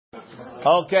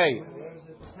Okay.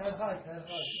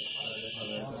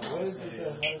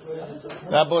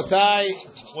 Rabotai,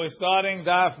 we're starting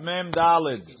Daf Mem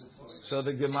Dalid. So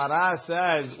the Gemara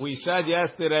says, we said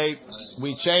yesterday,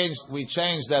 we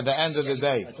changed at the end of the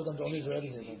day.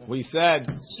 We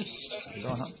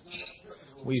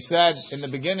said in the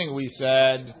beginning, we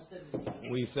said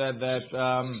that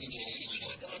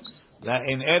that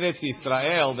in Eretz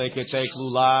Yisrael they could take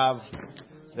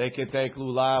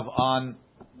lulav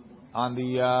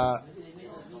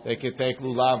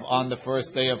on the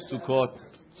first day of Sukkot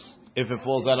if it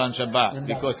falls out on Shabbat,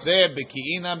 because there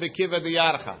bekiina bekiva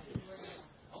diyarcha.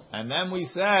 And then we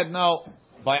said no,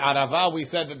 by Arava we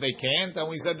said that they can't, and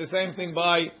we said the same thing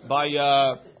by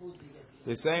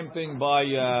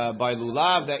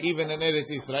lulav, that even in Eretz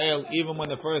Yisrael, even when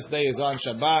the first day is on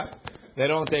Shabbat, they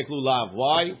don't take lulav.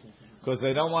 Why? Because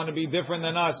they don't want to be different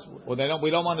than us, or we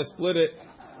don't want to split it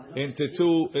into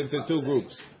two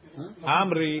groups.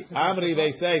 Amri,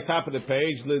 they say top of the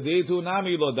page, L'ditu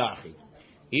nami lo dachi.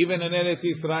 Even in Eretz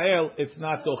Yisrael, it's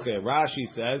not toche. Rashi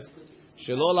says,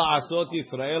 Shelo la'asot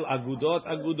Yisrael agudot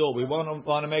agudot. We want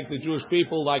to make the Jewish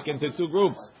people like into two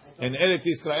groups. In Eretz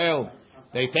Yisrael,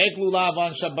 they take lulav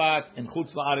on Shabbat, in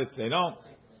Chutz La'aretz they don't.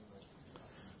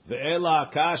 Ve'ela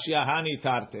kashya hani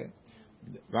tarte.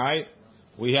 Right?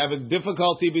 We have a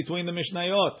difficulty between the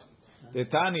Mishnayot. The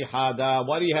Tani Hada,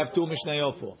 why do you have two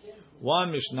Mishnayot for?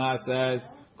 One Mishnah says,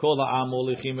 Kol ha'am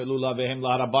molichim et lulavehem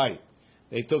la'harabait.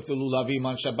 They took the lulavim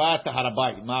on Shabbat to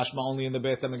Harabait, mashma only in the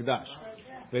Beit HaMikdash.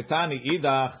 The Tani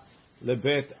Idach,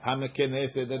 lebet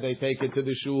HaMekeneset, that they take it to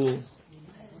the shul.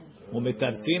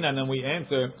 U'mitarzin, and then we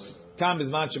answer, Kam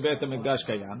bizman sheBeit HaMikdash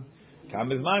kayam. Kam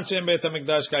bizman she'en Beit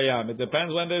HaMikdash kayam. It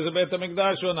depends when there's a Beit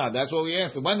HaMikdash or not. That's what we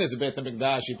answer. When there's a Beit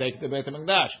HaMikdash, you take it to Beit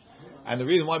HaMikdash. And the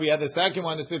reason why we had the second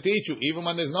one is to teach you, even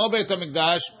when there's no Beit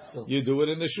HaMikdash, you do it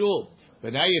in the shul.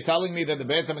 But now you're telling me that the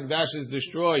Beit HaMikdash is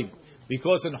destroyed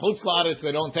because in Chutz La'aretz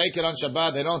they don't take it on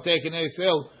Shabbat, they don't take it in Eretz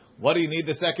Yisrael. What do you need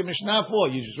the second Mishnah for?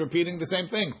 You're just repeating the same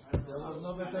thing. There was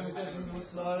no Beit HaMikdash in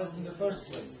Chutz La'aretz in the first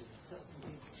place.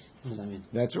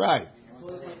 That's right.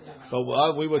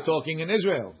 But we were talking in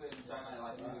Israel.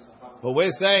 But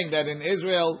we're saying that in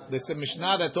Israel, the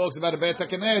Mishnah that talks about a Beit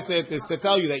HaKnesset is to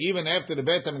tell you that even after the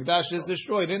Beit HaMikdash is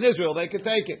destroyed, in Israel they could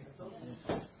take it.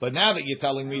 But now that you're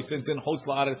telling me, since in Chutz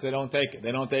La'aretz they don't take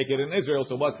it in Israel,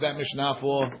 so what's that Mishnah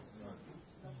for?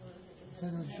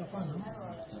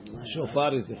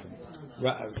 Shofar is different.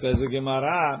 Says the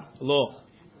Gemara, Lo.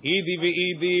 Idi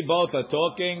v'idi, both are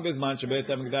talking, Bizman sheBeit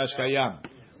HaMikdash kayam.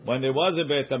 When there was a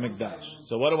Beit HaMikdash.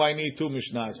 So what do I need two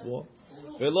Mishnahs for?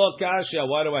 V'lo kashya,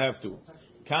 why do I have to?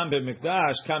 Kam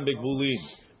b'mikdash, kam b'gvulin.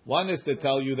 One is to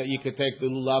tell you that you could take the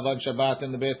lulav on Shabbat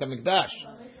in the Beit HaMikdash.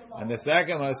 And the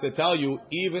second one is to tell you,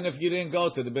 even if you didn't go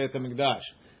to the Beit HaMikdash,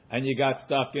 and you got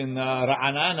stuck in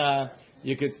Ra'anana,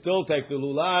 you could still take the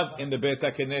lulav in the Beit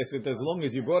HaKnesset as long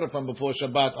as you brought it from before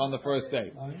Shabbat on the first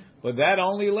day. But that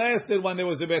only lasted when there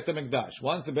was a Beit HaMikdash.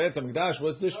 Once the Beit HaMikdash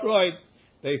was destroyed,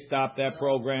 they stopped that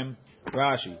program.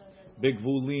 Rashi.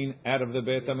 Bigvulin out of the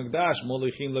Beit HaMikdash,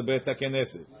 molichin lebeit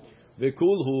HaKnesset.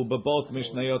 V'kulhu, but both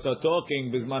Mishnayot are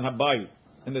talking bizman habayit,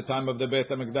 in the time of the Beit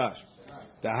HaMikdash.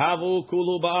 Tahavu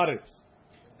kulu ba'aretz.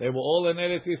 They were all in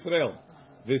Eretz Yisrael.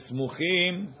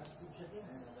 V'smuchim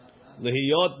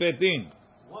lehiyot betin.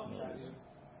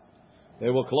 They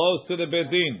were close to the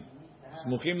betin.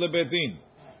 Smuchim lebetin.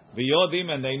 V'yodim,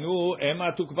 and they knew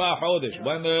ema tukva chodesh,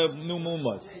 when the new moon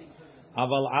was.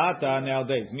 Aval ata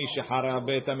nowadays, mi shehara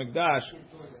Beit HaMikdash,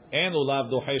 and ulav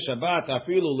dochei Shabbat,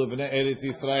 afilu lebnei Eretz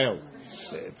Yisrael.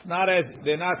 It's not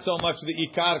they're not so much the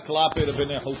ikar klape the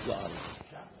bnei Chutz La'aretz.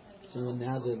 So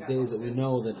now the days that we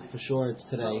know that for sure it's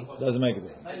today. Doesn't make a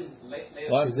difference.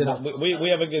 We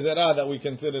have a gezerah that we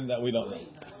consider that we don't know.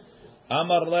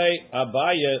 Amar le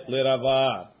Abaye le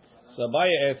Rava. So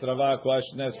Abaye asked Rava a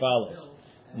question as follows.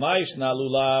 Ma'ishna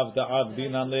lulav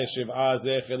da'avdinan le shiv'a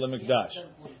zechel lemikdash.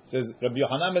 Says Rabbi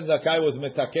Yochanan ben Zakkai was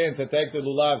mitaken to take the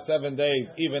lulav 7 days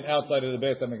even outside of the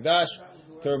Beit HaMikdash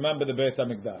to remember the Beit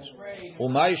HaMikdash.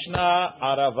 U'ma'ishna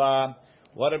arava.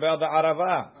 What about the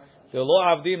arava? Lo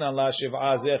avdinan la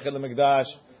shiv'a zechel lemikdash.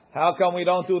 How come we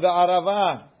don't do the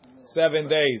arava 7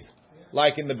 days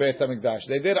like in the Beit HaMikdash?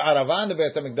 They did arava in the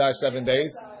Beit HaMikdash 7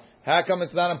 days. How come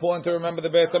it's not important to remember the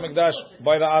Beit HaMikdash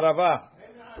by the arava?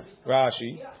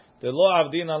 Rashi, the lo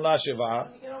avdinan la shiva,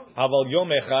 aval yom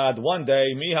echad, one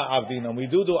day, miha avdinan. We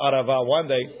do arava one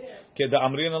day, keda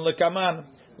amrinan lekaman,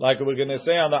 like we're going to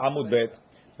say on the Amud Bet.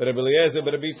 Rabbi Eliezer,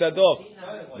 Rabbi Tzadok,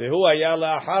 vehu haya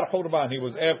la'achar churban. He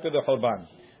was after the churban.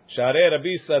 Sharei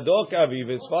Rabbi Tzadok aviv,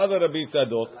 his father Rabbi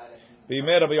Tzadok,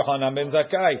 v'imei Rabbi Yochanan ben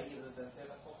Zakkai.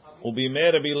 ובימי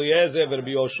רבי אליעזר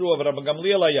ורבי יהושע ורבי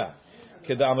גמליאל היה,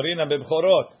 כדאמרינן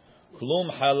בבכורות,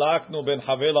 כלום חלקנו בין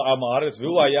חווה לעם הארץ,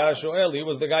 והוא היה השואל, he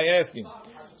was the guy asking.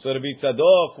 So Rabbi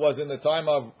Tzadok was in the time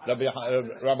of Rabbi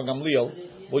Gamliel,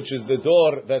 which is the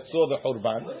door that saw the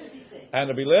Hurban. And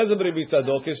Rabbi Eliezer Rabbi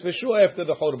Tzadok is for sure after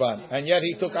the Hurban. And yet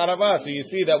he took Arava. So you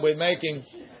see that we're making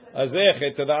a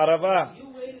zechet to the Arava.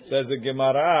 Says the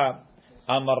Gemara,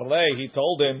 Amar Lei, he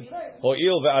told him,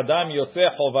 Ho'il ve'adam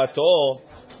yotzeh chovato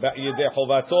be'yideh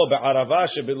chovato be'arava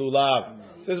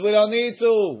she'belulav. Says we don't need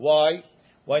to. Why?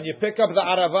 When you pick up the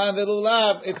Arava and the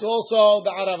Lulav, it's also the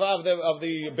Arava of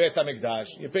the Beit HaMikdash.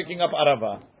 You're picking up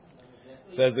Arava.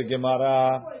 Says the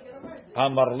Gemara,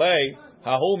 Amar Lei,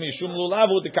 Hahu mishum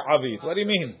lulavu deka'avit. What do you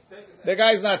mean? The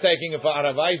guy's not taking it for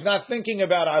Arava. He's not thinking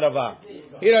about Arava.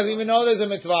 He doesn't even know there's a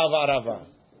mitzvah of Arava.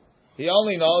 He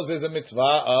only knows there's a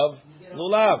mitzvah of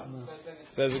Lulav.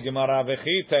 Says the Gemara,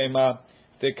 V'chi teima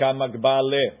teka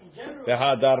magbale.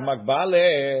 V'hadar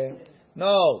magbale.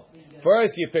 No.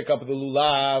 First you pick up the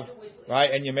lulav,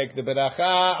 right, and you make the beracha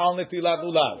al netilat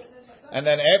lulav, and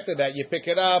then after that you pick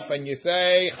it up and you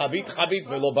say chabit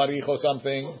velo barich or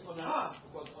something.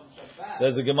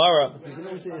 Says the Gemara. But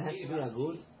you say it has to be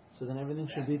agud, so then everything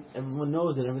should be. Everyone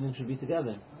knows that everything should be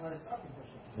together.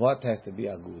 What has to be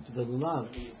agud? The lulav.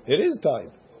 It is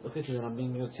tied. Okay, so then I'm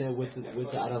being yotzeh with the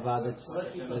arava that's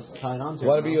tied onto. You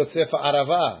want to be yotzeh for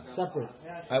arava? Separate.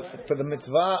 For the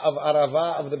mitzvah of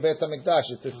arava of the Beit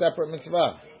HaMikdash, it's a separate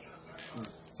mitzvah.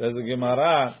 Says the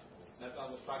Gemara,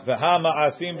 "V'ha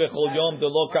ma'asim bechol yom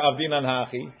delo ka'avdinan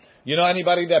hachi." You know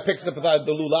anybody that picks up the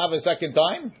lulav a second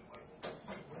time?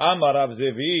 Amar Rav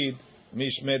Zevid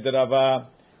mishmed Rava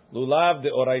lulav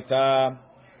deoraita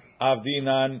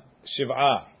avdinan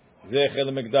shiv'a zechel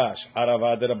mikdash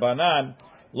arava derabanan.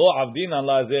 Lo avdinan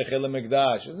la zechel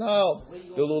mikdash. No,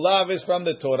 the lulav is from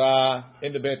the Torah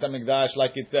in the Beit HaMikdash,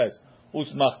 like it says.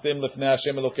 Usmachtim lefnei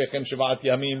Hashem Elokechem shvat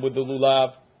yamim with the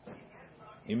lulav.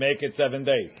 You make it 7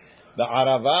 days. The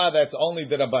arava, that's only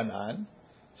the Rabbanan.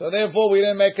 So therefore, we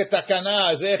didn't make a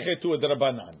takana zechet to a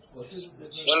Rabbanan. When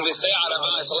we say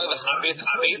arava, it's only the habit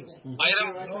item.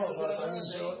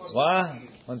 What?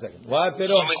 1 second. What? When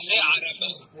we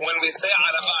say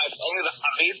arava, it's only the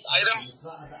habit item.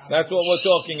 That's what we're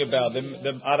talking about.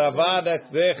 The arava that's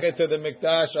zechet to the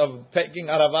mikdash of taking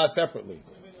arava separately.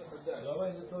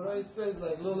 The Torah it says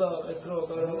like lulav, etrog,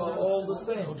 arava, all the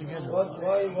same. Why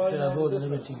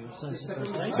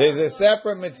There's a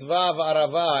separate mitzvah of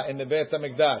arava in the Beit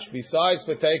HaMikdash besides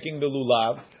for taking the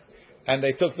lulav. And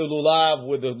they took the lulav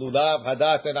with the lulav,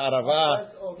 hadas, and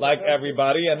arava, like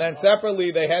everybody. And then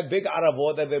separately, they had big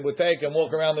aravot that they would take and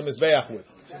walk around the mizbeach with.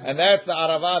 And that's the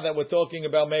arava that we're talking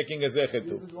about making a zechet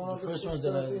to. This is one of the first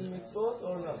mitzvot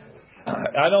or not?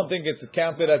 I don't think it's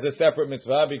counted as a separate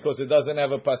mitzvah because it doesn't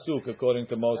have a pasuk according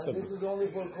to most of them. This is only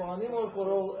for kohanim or for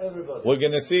all everybody? We're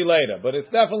going to see later, but it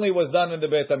definitely was done in the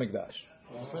Beit HaMikdash.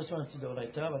 The first one is the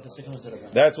oraita, but the second was the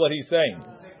rabban. That's what he's saying.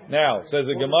 Now, says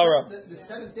the Gemara. The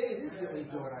 7 days is the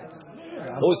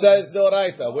Doraita. Who says the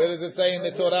Oraita? Where does it say in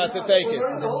the Torah to take it?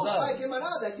 The whole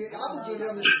Gemara that you're obligated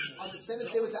on the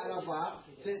 7th day with the Arava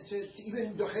to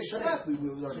even Doche Shabbat. We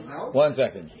learned now. 1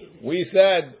 second. We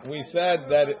said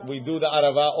that we do the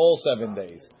Arava all 7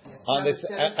 days. On the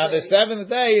 7th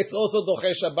day, it's also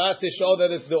Doche Shabbat to show that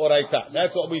it's the Oraita.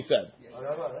 That's what we said.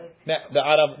 Now,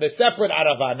 the separate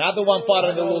Arava, not the one part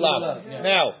of the Lulav.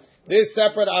 Now, this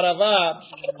separate Arava,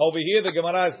 over here the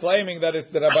Gemara is claiming that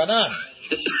it's the Rabbanan.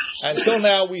 Until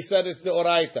now we said it's the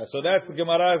Oraita. So that's the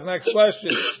Gemara's next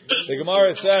question. The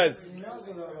Gemara says,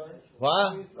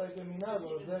 what?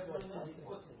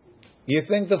 You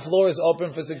think the floor is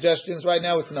open for suggestions? Right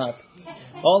now it's not.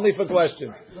 Only for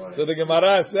questions. So the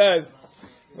Gemara says,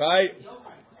 right,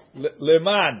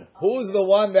 Leman, who's the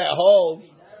one that holds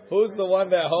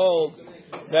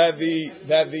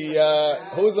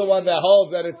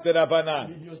that it's the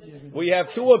Rabbanan? We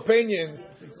have two opinions.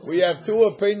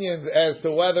 As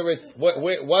to whether it's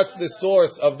what's the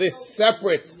source of this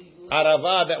separate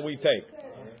arava that we take.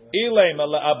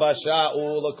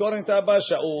 According to Abba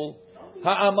Shaul,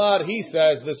 Ha'amar, he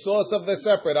says the source of the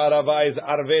separate arava is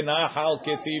arve nahal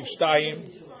ketiv shtayim.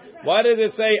 Why does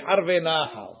it say arve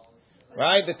nahal?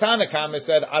 Right? The Tanakama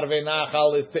said arve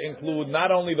nahal is to include not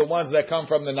only the ones that come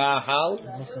from the nahal,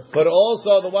 but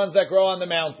also the ones that grow on the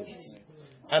mountains.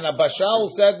 And Abba Shaul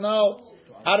said no.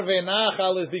 Arve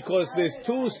Nachal is because there's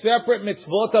two separate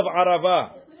mitzvot of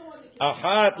Arava.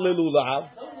 Achat lelulav,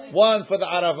 one for the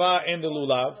Arava in the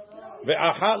Lulav,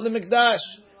 ve'achat lemikdash,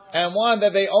 and one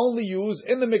that they only use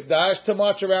in the Mikdash to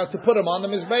march around to put them on the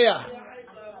Mizbeach.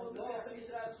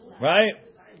 Right?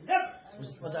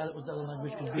 What's the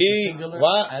language could He- be singular?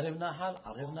 what? Arif Nahal,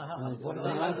 Arif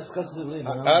Nahal. I discussed it later.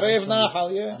 Arif Nahal,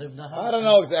 yeah. Arif Nahal. I don't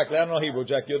know exactly. I don't know Hebrew,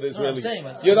 Jack. You're the No, I'm Israeli. saying,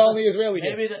 but- You're the only Israeli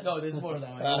here. Maybe no, there's more than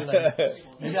that.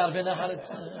 Maybe Arif Nahal.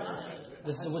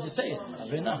 This is what you say.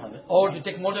 Arif Nahal. Or you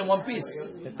take more than one piece.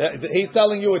 He's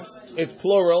telling you it's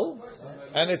plural,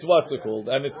 and it's what's it called,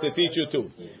 and it's to teach you too.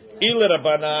 Il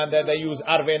Rabbanan, that they use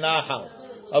Arve Nahal.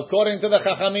 According to the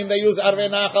Chachamim, they use Arve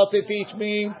Nahal to teach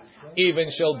me even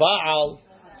Shel Baal.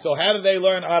 So how do they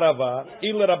learn Arava?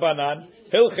 Il Rabbanan,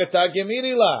 Hilcheta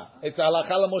Gemirila. It's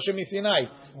Halakha Moshe Misinai.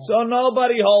 So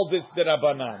nobody holds it's the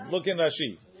Rabbanan. Look in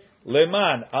Rashi.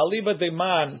 Leman, Aliba de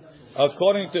Man,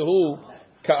 according to who?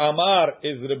 Ka'amar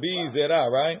is Rabbi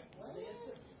Zera, right?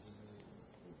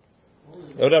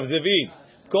 Rav Zevid.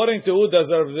 According to who does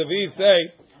Rav Zevid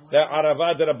say that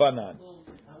Arava de Rabbanan?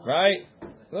 Right?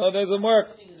 So it doesn't work.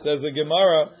 Says the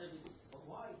Gemara.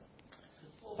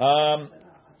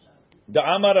 The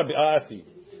Amar Rabbi Asi,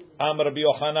 Amar Rabbi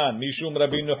Yochanan, Mishum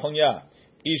Rabbi Nuhunya,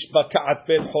 Ish Baka'at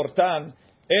Bet Hortan,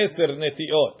 Eser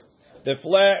Netiot. The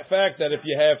fact that if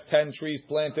you have 10 trees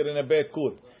planted in a Bet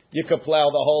Kur, you could plow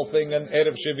the whole thing in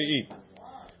Erev Shavi'it.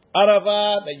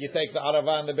 Arava, that you take the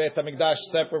Arava and the Bet HaMikdash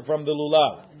separate from the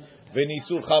Lulav.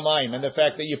 V'nisu Chamaim, and the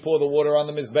fact that you pour the water on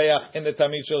the Mizbeach in the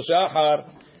Tamid Shel Shachar.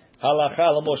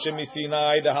 Halakha Moshe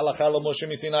Misinai, the Halakha Moshe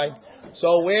Misinai.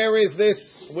 So where is this?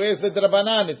 Where's the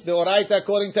Drabanan? It's the Oraita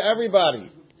according to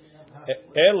everybody.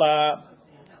 Ela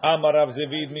Amar Rav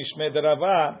Zevid Mishme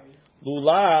Rava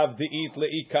Lulav Diit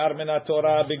Leikar Min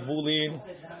HaTorah Bigvulin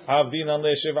Avdinan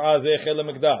LeShiv'a Zechel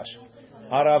LeMikdash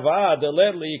Arava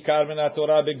Delet Leikar Min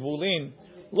HaTorah Bigvulin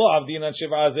Lo Avdinan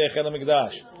Shiv'a Zechel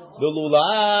LeMikdash. The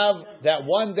Lulav that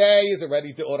one day is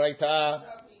already to Oraita,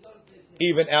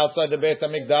 even outside the Beit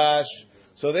HaMikdash.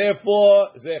 So therefore,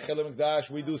 Zechel HaMikdash,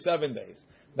 we do 7 days.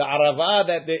 The Arava,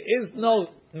 that there is no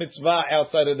mitzvah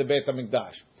outside of the Beit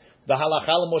HaMikdash. The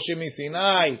Halachal Moshe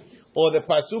Misinai, or the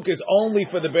Pasuk is only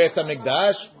for the Beit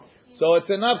HaMikdash. So it's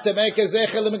enough to make a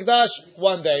Zechel HaMikdash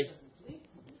 1 day.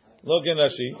 Look in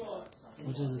Rashi.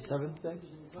 Which is the 7th day?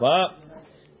 What?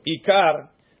 Ikar,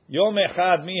 Yom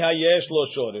Echad Mi Hayesh Lo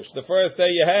Shoresh. The first day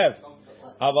you have.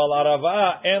 Aval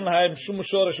Arava en haim shum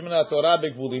shoresh min haTorah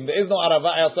b'gvulim. There is no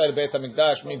Arava outside the Beit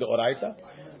HaMikdash, mean the Oraita.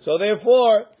 So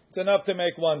therefore, it's enough to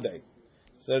make 1 day.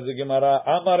 Says the Gemara,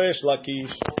 Amaresh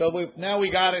Lakish. So now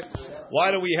we got it. Why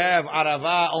do we have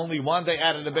Arava only 1 day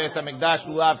out of the Beit HaMikdash,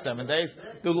 Lulav 7 days?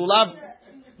 The Lulav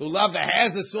that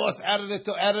has the source out of the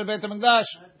Beit HaMikdash.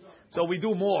 So we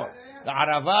do more. The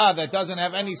Arava that doesn't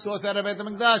have any source out of Beit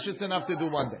HaMikdash, it's enough to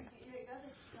do 1 day.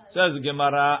 Says the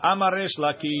Gemara, Amaresh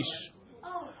Lakish.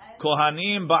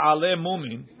 Kohanim ba'ale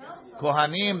mumin,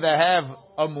 Kohanim that have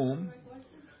a mum,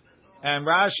 and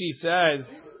Rashi says,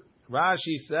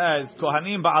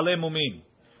 Kohanim ba'ale mumin.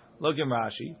 Look in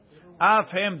Rashi.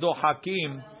 Af hem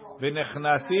dohakim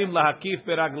v'nechnasim lahakif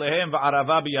beraglehem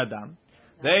v'arava biyadam.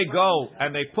 They go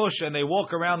and they push and they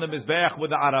walk around the mizbeach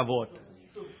with the aravot.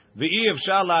 V'i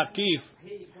efshar lahakif,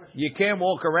 you can't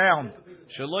walk around.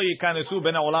 Shelo yikanesu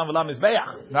ben ha'olam v'la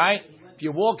mizbeach. Right? If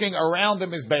you're walking around the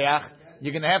mizbeach,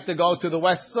 you're going to have to go to the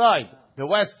west side. The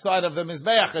west side of the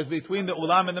Mizbeach is between the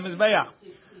Ulam and the Mizbeach.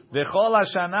 V'chol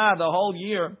hashana, the whole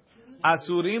year,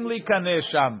 asurim likaneh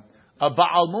sham. A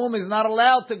Baal Mum is not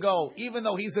allowed to go. Even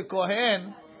though he's a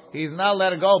Kohen, he's not allowed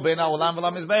to go. Ben ha'olam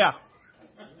v'la Mizbeach.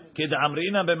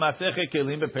 K'da'amrina b'masechet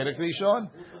kelim b'perek rishon.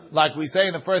 Like we say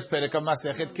in the first perek of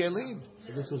Masechet Kelim.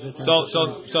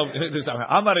 So,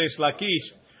 Amaresh Lakish,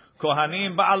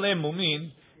 Kohanim ba'alei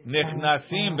mumin,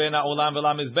 Nechnasim ben ha'olam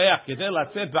v'la mizbeach kedei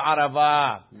latzet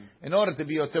ba'arava, in order to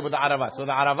be yotzeh with the arava. So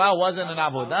the arava wasn't an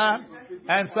avodah,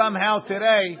 and somehow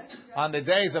today, on the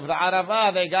days of the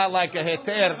arava, they got like a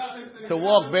heter to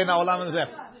walk ben ha'olam and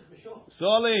mizbeach.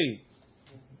 Soli,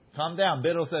 calm down.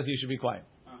 Bidl says you should be quiet.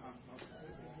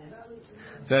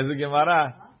 Says the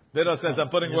Gemara. Bidl says I'm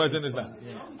putting words in his mouth.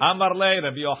 Amar le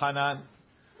Rabbi Yochanan.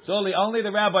 Soli, only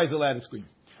the rabbi is allowed to scream.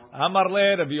 Amar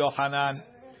le Rabbi Yochanan.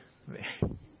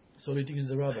 So he thinks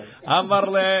the rabbi. Amar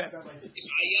le.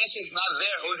 Ayash is not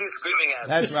there. Who's he screaming at?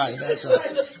 That's right.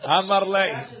 Amar le.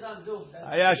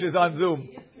 Ayash is on Zoom.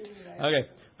 Okay.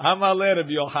 Amar le Rabbi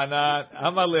Yochanan.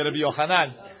 Amar le Rabbi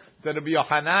Yochanan. So Rabbi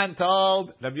Yochanan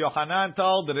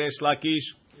told the Resh Lakish,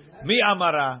 Mi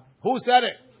Amara. Who said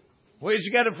it? Where did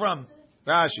you get it from?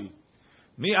 Rashi.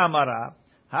 Mi Amara.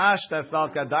 Hashta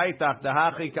salka daitach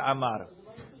dahachi ka'amar.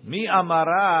 Mi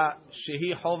Amara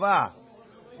shehi chova.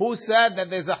 Who said that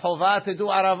there's a chova to do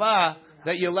arava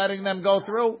that you're letting them go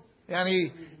through?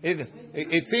 And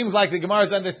it seems like the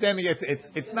Gemara's understanding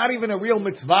it's not even a real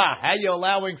mitzvah. How you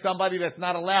allowing somebody that's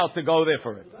not allowed to go there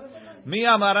for it? Mi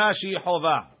amara shi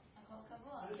chova.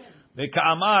 The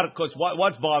Ka'amar, because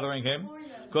what's bothering him?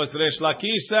 Because Resh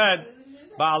Lakish said,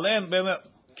 Ba'alem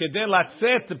kedei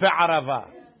latzet be'arava.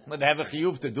 Would they have a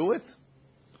chiyuv to do it?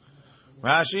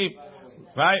 Rashi,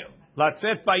 right?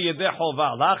 Latzet ba'yedei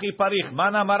chova. Lachi parich.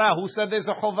 Man amara. Who said there's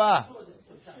a chova?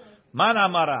 Man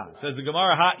amara. Says the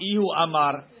Gemara, ha'ihu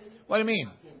amar. What do you mean?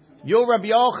 You're Rabbi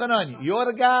Yochanan. You're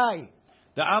the guy.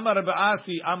 The Amar Rabbi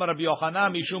Asi, Amar Rabbi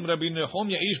Yochanan, Mishum Rabbi Nechum,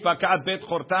 Ya'ish Bakat Bet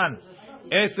Chortan,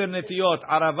 Eser Netiot,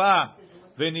 Arava,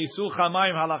 Venisu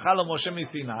Chamayim Halacha Moshe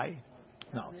Misinai.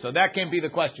 No, so that can't be the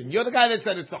question. You're the guy that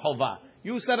said it's a chova.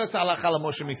 You said it's Halacha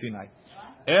Moshe Misinai.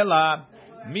 Ela,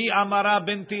 Mi Amara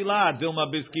Ben Tila,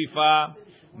 Dilma Biskifa,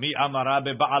 Mi Amara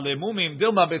Be Ba'ale Mumim,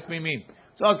 Dilma Betmimim.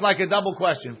 So it's like a double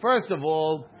question. First of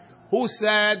all, who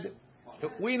said,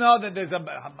 we know that there's a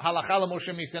Halacha Moshe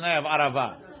Misinai of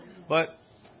Arava, but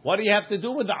what do you have to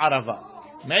do with the Arava?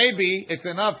 Maybe it's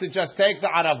enough to just take the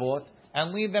Aravot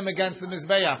and lean them against the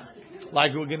Mizbeach.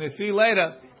 Like we're going to see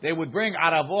later, they would bring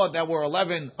Aravot that were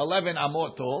 11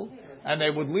 amot tall, and they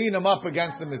would lean them up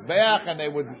against the Mizbeach, and they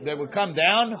would come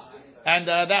down, and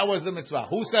that was the mitzvah.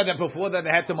 Who said that before that they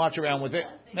had to march around with it?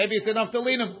 Maybe it's enough to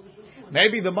lean them.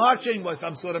 Maybe the marching was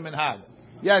some sort of minhag.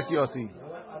 Yes, Yossi.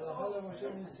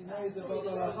 Is about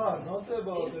halacha, not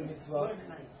about the mitzvah.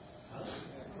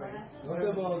 Not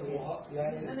about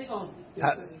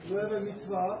you have a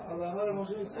mitzvah. Halacha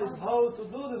Moshe says how to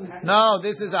do the mitzvah. No,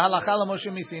 this is a halacha Moshe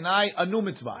Misinai, a new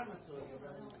mitzvah.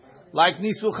 Like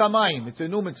Nisu Chamayim, it's a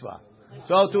new mitzvah.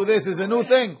 So to this is a new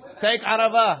thing. Take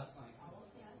Arava.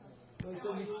 So it's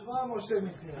a mitzvah Moshe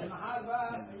Misinai.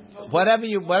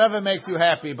 Whatever makes you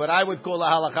happy, but I would call a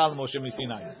halacha Moshe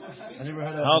Misinai. I never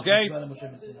heard of Okay?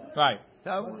 Right.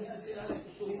 Halacha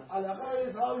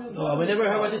is how you do. No, we never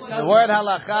heard what this. The word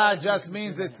halacha just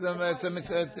means it's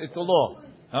a law.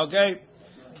 Okay?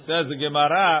 Says the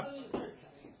Gemara.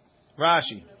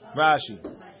 Rashi.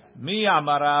 Mi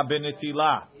amara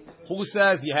benetilah. Who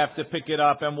says you have to pick it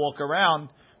up and walk around?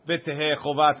 V'teheh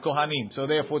chovat kohanim. So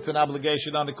therefore it's an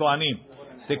obligation on the kohanim.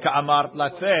 Teka'amar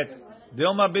latzet.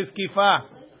 Dilma biskifa.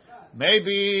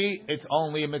 Maybe it's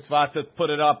only a mitzvah to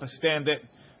put it up, stand it.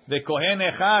 The kohen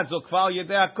echad zokval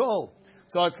yedei hakol.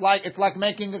 So it's like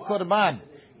making a korban.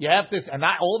 You have to, and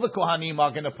not all the kohanim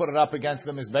are going to put it up against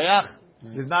the mizbeach.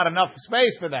 There's not enough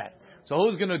space for that. So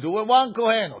who's going to do it? One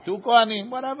kohen or two kohanim,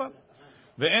 whatever.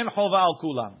 Ve'en chova al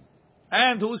kulam.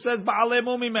 And who says ba'alei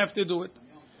mumim have to do it?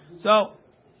 So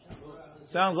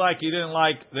sounds like he didn't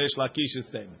like Reish Lakish's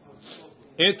statement.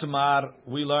 Itmar,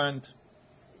 we learned.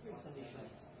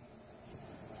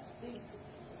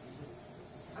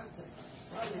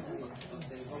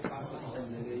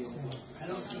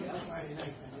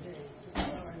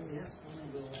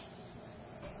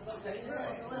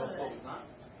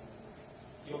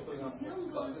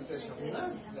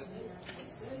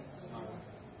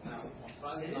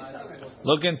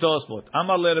 Look in Tosfot.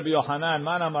 Amar le Rabbi Yochanan,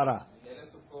 man amara.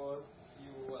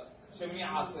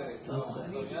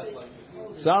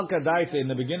 Salka daite, in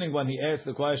the beginning when he asked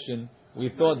the question, we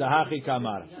thought the hachi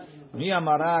kamar. Mi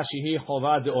amara shihi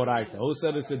chova de oraita. Who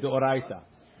said it's a de oraita?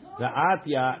 The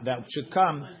atya that should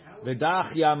come,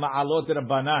 v'dachya ma'alot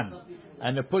rabbanan.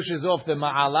 And it pushes off the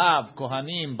ma'alav,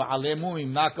 kohanim, ba'alei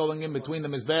mumim, not going in between the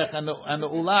mizbech and the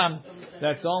ulam.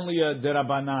 That's only a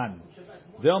derabanan.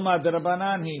 Dilma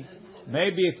derabanan he.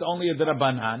 Maybe it's only a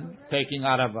derabanan, taking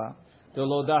arava. The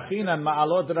lodachinan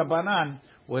ma'alot derabanan.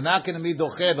 We're not going to be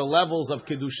doche the levels of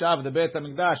kedusha of the Beit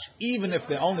HaMikdash, even if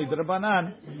they're only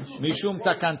derabanan. Mishum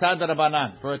takanta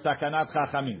derabanan, for a takanat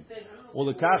chachamim.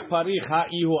 Ulekach parich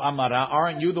ha'ihu amara.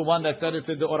 Aren't you the one that said it's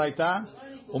a deoraita?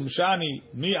 Umshani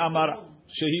mi amar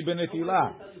shehi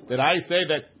benetilah. Did I say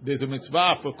that there's a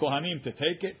mitzvah for kohanim to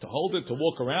take it, to hold it, to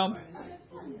walk around?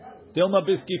 Dilma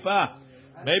biskifa.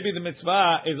 Maybe the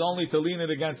mitzvah is only to lean it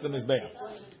against the mizbeach.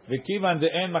 V'kivan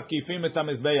de'en makifim et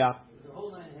ha-mizbeach.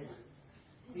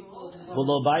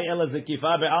 V'lo bai ela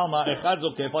zekifa be'alma echad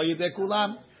zokef al yidei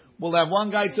kulam. We'll have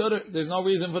one guy to it. There's no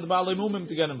reason for the ba'alei mumim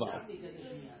to get involved.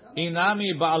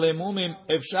 Inami ba'alei mumim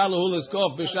efshar lehu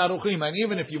leskov b'sharuchim. And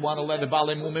even if you want to let the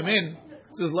ba'alei mumim in,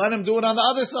 just let him do it on the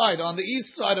other side, on the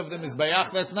east side of the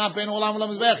mizbeach. That's not ben olam v'la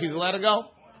mizbeach. He's allowed to go.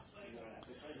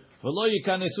 V'lo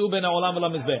yikanesu ben olam v'la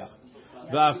mizbeach.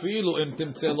 V'afilu im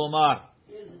timtze lomar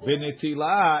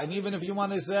v'netilah. And even if you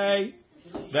want to say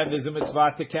that there's a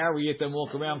mitzvah to carry it and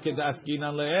walk around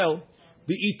kedaskinan le'el,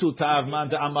 the itutav man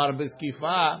de amar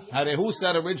b'skifa. Who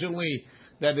said originally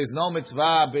that there's no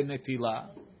mitzvah b'netilah?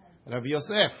 Rav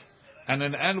Yosef. And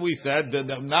in the end we said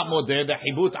that not modeh, the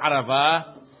hibut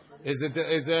arava is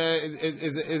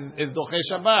doche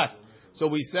Shabbat. So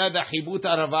we said that hibut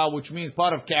arava, which means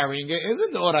part of carrying it, is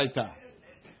a deoraita.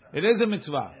 It is a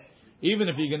mitzvah. Even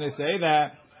if you're going to say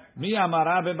that, Mi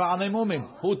amara be'ba'alei mumim.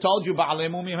 Who told you ba'alei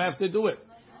mumim have to do it?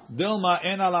 Dilma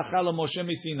en halacha l'Moshe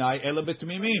misinai ela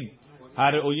b'tmimim.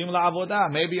 Hare'uyim la'avodah.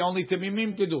 Maybe only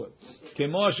Tamimim could do it.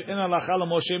 Kemosh en halacha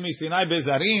l'Moshe misinai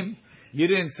bezarim. You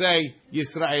didn't say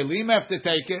Yisraelim have to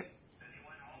take it.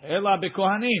 Ela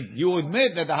bekohanim. You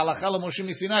admit that the halacha l'Moshe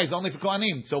misinai is only for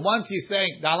kohanim. So once you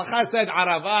say the halacha said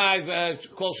arava is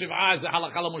kol shiv'ah is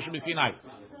halacha l'Moshe misinai.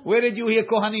 Where did you hear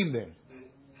kohanim there?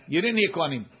 You didn't hear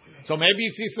kohanim. So maybe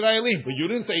it's Yisraelim, but you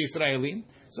didn't say Yisraelim.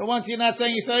 So once you're not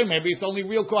saying Yisraelim, maybe it's only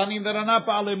real kohanim that are not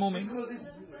ba'alei mumim.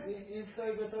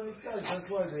 That's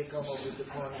why they come up with the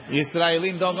kohanim.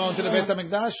 Yisraelim don't go into the Beit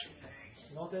HaMikdash?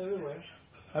 Not everywhere.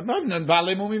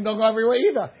 Ba'alei mumim don't go everywhere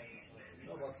either.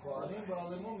 No, but kohanim,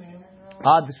 ba'alei mumim.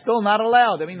 It's still not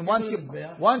allowed. I mean,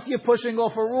 once you're pushing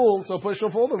off a rule, so push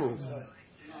off all the rules.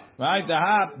 Right?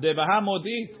 Devaha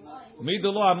modit.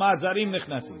 Midolo amad zarim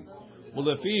nechnasim.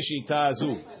 Ulefi shita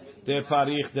azu. De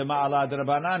parich de ma'ala de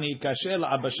rabanani kashel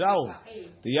abashal.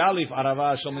 The yalif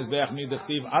arava shel mizbeach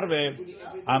midechtiv arve.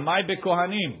 Amai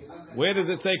bekohanim. Where does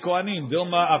it say kohanim?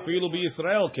 Dilma afilu bi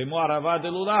Yisrael kemo arava de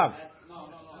lulav.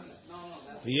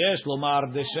 V'yesh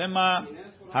lomar de shema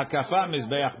hakafa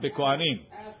mizbeach bekohanim.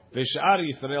 V'shar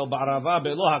Yisrael ba'arava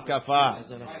belo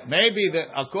hakafa. Maybe that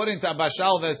according to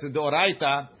Abashal that's the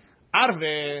Doraita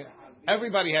arve.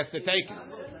 Everybody has to take it.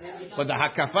 But the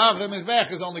hakafa of the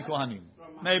mizbech is only kohanim.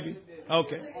 Maybe.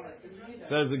 Okay.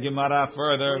 Says the Gemara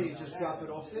further. You just drop it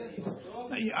off there?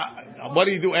 What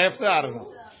do you do after? I don't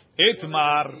know.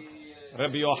 Itmar,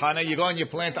 Rabbi Yochanan, you go and you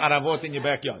plant aravot in your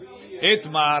backyard.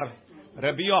 Itmar,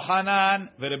 Rabbi Yochanan,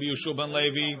 Rabbi Yeshua ben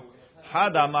Levi,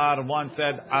 Hadamar once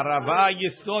said, Arava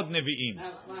yisod nevi'im.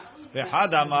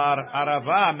 Hadamar,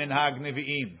 Arava minhag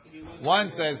nevi'im. One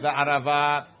says the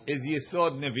Arava is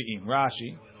Yisod Nevi'im.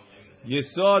 Rashi.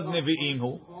 Yisod Nevi'im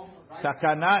hu.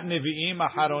 Takanat Nevi'im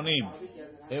Aharonim.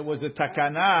 It was a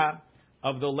takana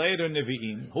of the later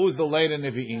Nevi'im. Who's the later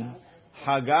Nevi'im?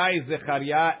 Haggai,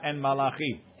 Zechariah, and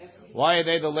Malachi. Why are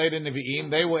they the later Nevi'im?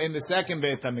 They were in the second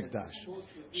Beit HaMikdash.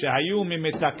 Shehayu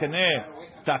mimitakaneh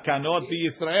takanot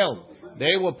b'Yisrael.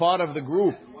 They were part of the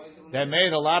group that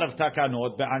made a lot of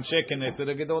takanot be'anshe Knesset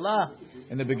HaGedolah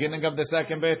in the beginning of the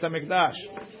second Beit HaMikdash.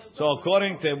 So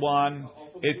according to one,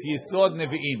 it's Yisod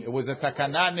Nevi'im. It was a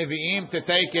Takanat Nevi'im to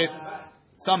take it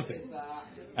something.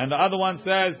 And the other one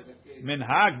says,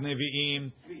 Minhag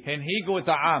Nevi'im, Henhigu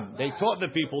Ta'am. They taught the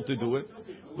people to do it.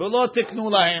 V'lo tiknu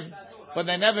lahem. But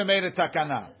they never made a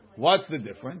Takanah. What's the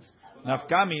difference?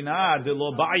 Nafkamina de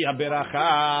lo ba'ya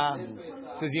beracha.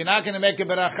 Says you're not going to make a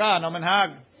beracha, no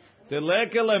Minhag.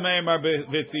 Teleke lemeimar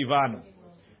v'tzivanu.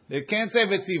 They can't say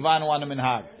v'tzivanu on a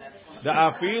minhag. The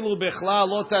afilu bechla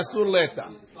lo tasur leta.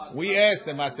 We asked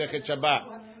them Masechet Shabbat,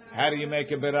 how do you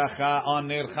make a beracha on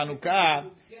Ner Chanukah?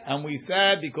 And we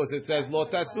said because it says lo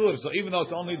tasur. So even though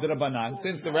it's only the Rabbanan,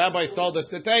 since the rabbis told us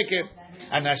to take it,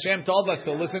 and Hashem told us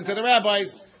to listen to the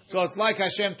rabbis, so it's like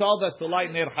Hashem told us to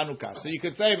light Ner Chanukah. So you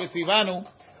could say v'tzivanu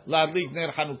ladlik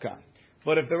Ner Chanukah.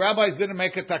 But if the rabbis didn't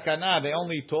make a takana, they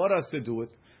only taught us to do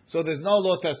it. So there's no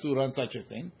lo tasur on such a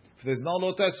thing. If there's no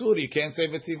lo tasur, you can't say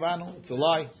v'tzivanu. It's a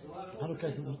lie.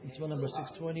 Hanukkah is one number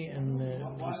 620, and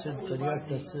you said Taryat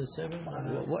plus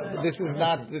 7. This is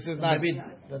not. Maybe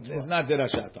it's not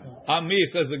derashata. Ami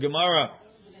says the Gemara.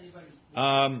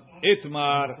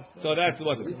 Itmar. So that's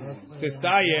what.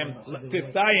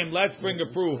 Tistayim. Let's bring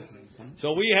a proof.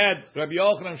 So we had Rabbi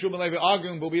Yochanan and Shub Levi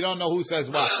arguing, but we don't know who says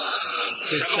what.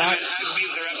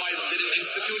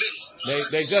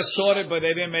 They just taught it, but they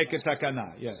didn't make a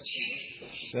takana. Yes.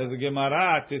 Says the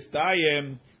Gemara,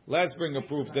 Tistayim, let's bring a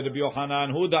proof that Rabbi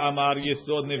Yochanan, Huda Amar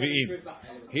Yisod Nevi'im.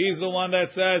 He's the one that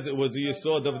says it was the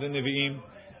Yisod of the Nevi'im.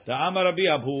 The Amar Rabbi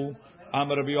Abhu,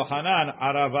 Amar Rabbi Yochanan,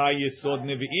 Arava Yisod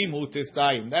Nevi'im, Hu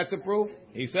Tistayim. That's a proof.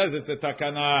 He says it's a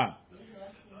takana.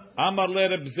 Amar le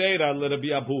Reb Zera le Rabbi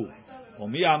Abhu.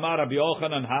 Omi Amar Rabbi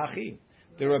Yochanan Hachi.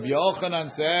 Did Rabbi Yochanan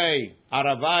say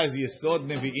Arava is Yisod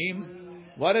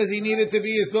Nevi'im? What does he need it to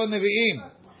be Yisod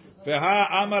Nevi'im?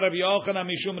 Veha Amar Rabbi Yochanan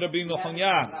Mishum Rabbi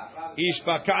Nochanya Ish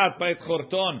Pakat Beit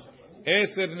Chorton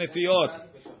Eser Netiot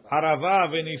Harava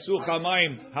Venisu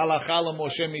Chamaim Halacha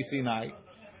Moshe Misinai.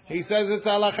 He says it's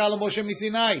Halacha Moshe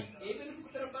Misinai.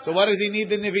 So what does he need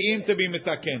the Nevi'im to be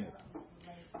mitakenet?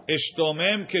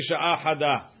 Ishtomem Kisha'ah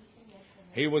Hada.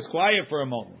 He was quiet for a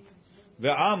moment.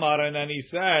 Ve'amar, and then he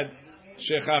said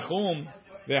Shechachum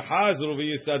Ve'hazru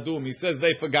Ve'yisadum. He says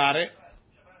they forgot it,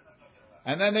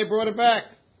 and then they brought it back.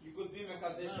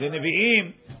 The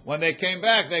Nevi'im, when they came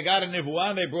back, they got a Nevuah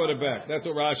and they brought it back. That's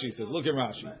what Rashi says. Look at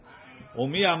Rashi.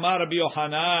 Umi Amar Rabbi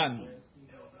Yochanan.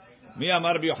 Mi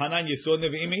amar Rabbi Yochanan Yisod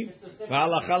Nevi'imi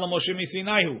v'halacha l'Moshe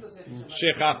misinaihu.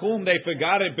 Shechachum, they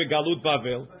forgot it begalut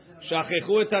Bavel.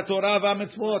 Shachechu et haTorah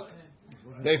v'amitzvot.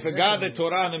 They forgot the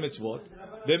Torah and the mitzvot.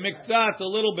 B'miktzat, a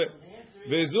little bit.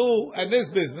 V'zu, and this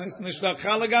business, nishlakha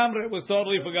legamre, was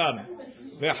totally forgotten.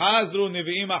 V'chazru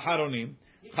Nevi'im acharonim.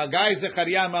 Chagai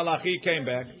Zechariah Malachi came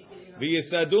back.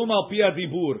 V'yisadum al pi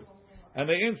hadibur. And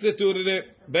they instituted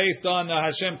it based on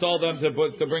Hashem told them to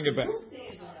bring it back.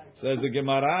 Says the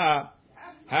Gemara,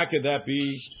 how could that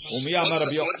be? What's the father of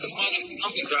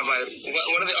something, Rabbi?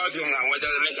 What are they arguing on? Whether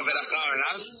they make a beracha or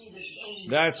not?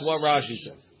 That's what Rashi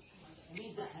says.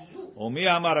 Umi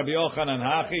Amar Rabbi Yochanan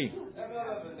Hachi.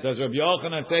 Does Rabbi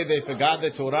Yochanan say they forgot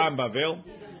the Torah in Bavel?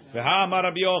 V'ha Amar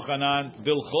Rabbi Yochanan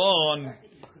Dilchon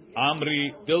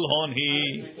Amri Dilhon Hi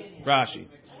Rashi.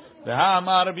 V'ha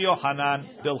Amar Rabbi Yochanan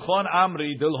Dilchon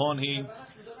Amri Dilhon Hi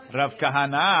Rav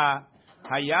Kahana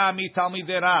Hayami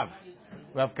Talmidei Rav.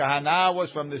 Rav Kahana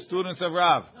was from the students of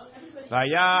Rav.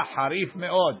 Vaya Harif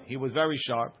Meod. He was very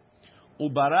sharp.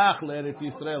 Ubarach le'Eretz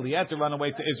Yisrael. He had to run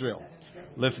away to Israel.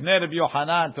 Lifnei Rabbi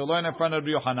Yochanan, to learn in front of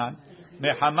Rabbi Yochanan.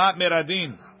 Mehamat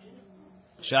Meradin.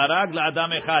 Sharag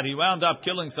la'adam echad. He wound up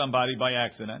killing somebody by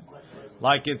accident.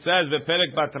 Like it says,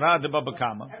 V'perek batra de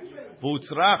babakama.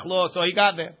 V'utzrach lo, so he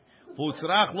got there.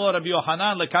 V'utzrach lo Rabbi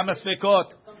Yochanan lekama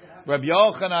sfekot. Rabbi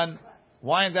Yochanan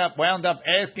wound up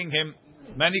asking him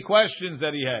many questions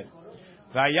that he had.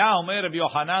 V'aya omer Rabbi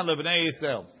Yochanan lebnei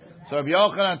Yisrael. So Rabbi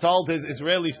Yochanan told his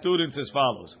Israeli students as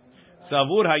follows: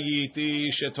 Savur hayiti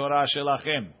shetorah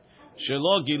shelachem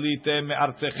shelo gilitem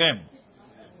me'artzechem,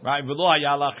 right? V'lo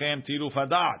haya lachem tiruf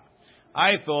hadat.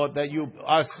 I thought that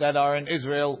us that are in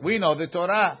Israel, we know the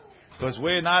Torah because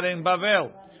we're not in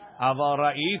Bavel. Aval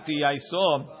ra'iti, I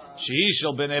saw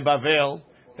sheishel b'nei Bavel,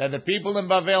 that the people in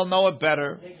Bavel know it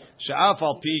better. She'af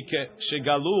al pi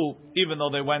shegalu, even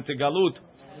though they went to Galut.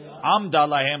 Amda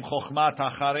lahem chokhmat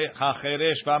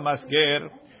hacheresh v'masger,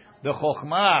 the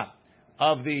chokhmah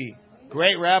of the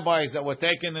great rabbis that were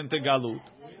taken into Galut.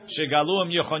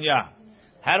 Shegaluim Yechonyah.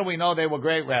 How do we know they were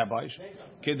great rabbis?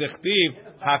 Kedichtiv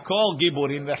hakol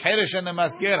giburim, the cheresh and the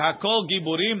masger hakol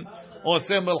giburim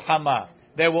osem milchama.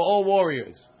 They were all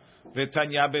warriors.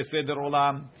 V'tanya beseder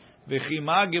olam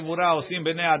v'chima gevura osim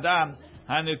bnei adam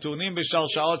hanetunim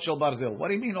b'shalshaot shel barzel. What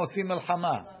do you mean osim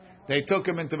milchama? They took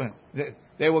him into.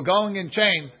 They were going in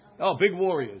chains. Oh, big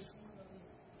warriors.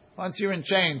 Once you're in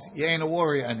chains, you ain't a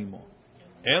warrior anymore.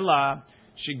 Ela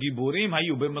shegiburim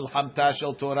hayu b'milchamta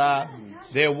shel Torah.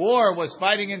 Their war was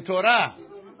fighting in Torah,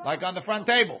 like on the front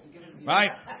table,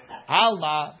 right?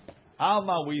 Alma,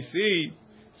 we see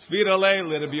Sfira Leil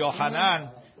Rabbi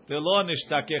Yochanan Delo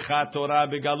nishtakecha Torah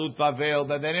begalut Bavel,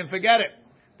 that they didn't forget it.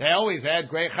 They always had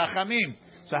great chachamim.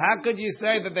 So how could you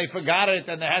say that they forgot it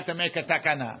and they had to make a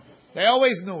takana? They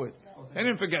always knew it. They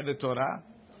didn't forget the Torah.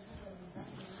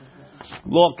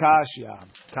 Lo kashya.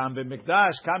 Kam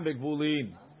b'mikdash, kam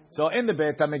b'gvulin. So in the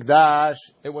Beit HaMikdash,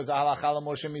 it was halacha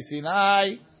l'Moshe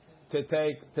misinai to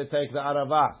take the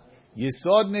Arava.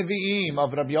 Yisod Nevi'im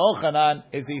of Rabbi Yochanan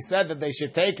is he said that they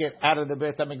should take it out of the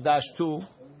Beit HaMikdash too.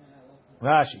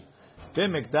 Rashi.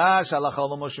 B'mikdash halacha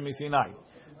l'Moshe misinai.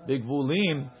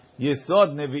 B'gvulin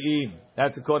Yisod Nevi'im.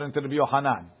 That's according to Rabbi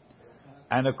Yochanan.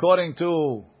 And according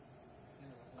to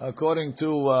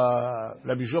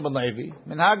Rabbi Shmuel Levi,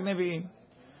 Minhag Nevi'im.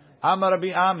 Amar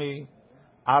Rabbi Ami,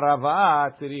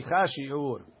 Arava tziricha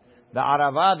shi'ur. The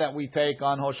Arava that we take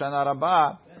on Hoshana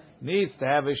Rabbah needs to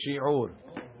have a shi'ur.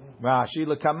 Rashi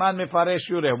lekaman mefaresh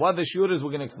shureh. What the shureh is, we're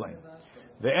going to explain.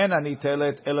 Ve'ena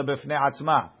nitelet ele b'fnei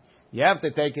atzma. You have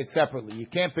to take it separately. You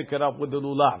can't pick it up with the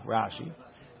lulav. Rashi.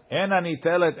 Ena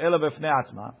nitelet ele b'fnei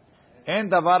atzma. En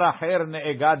davar acher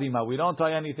ne'egadima. We don't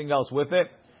tie anything else with it.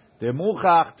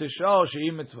 Demuchach tisho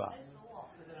she'im mitzvah.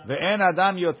 Ve'en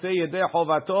adam yotzei yedei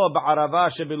chovato ba'arava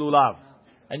shebelulav.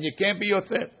 And you can't be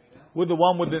yotzei with the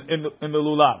one in the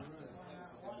lulav.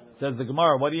 Says the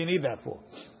Gemara, what do you need that for?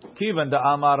 Kivan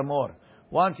da amar mor.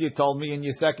 Once you told me in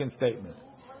your second statement,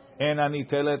 en ani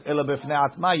telet ela b'fnei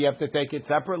atzma, you have to take it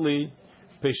separately.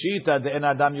 Peshita de en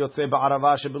adam yotzei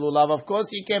ba'arava shebelulav. Of course,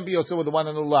 you can't be yotzei with the one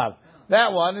in the lulav.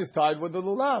 That one is tied with the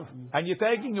lulav, and you're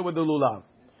taking it with the lulav.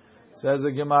 Says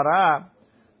the Gemara,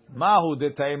 Mahu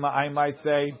de Taima, I might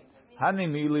say,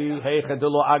 Hanimili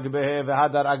heichadelo agbehe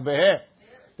v'hadar agbehe.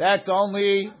 That's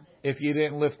only if you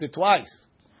didn't lift it twice.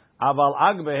 Aval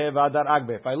agbehe v'hadar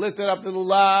agbehe. If I lifted up the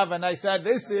lulav and I said,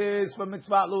 this is for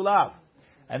mitzvah lulav,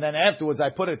 and then afterwards I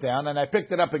put it down and I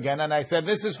picked it up again and I said,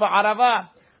 this is for arava.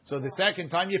 So the second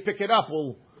time you pick it up,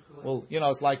 we'll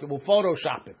it's like we'll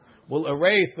Photoshop it. We'll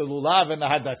erase the lulav and the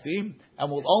hadassim,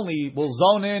 and we'll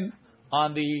zoom in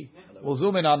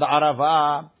on the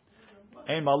arava,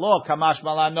 Malo kamash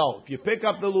malan. No, if you pick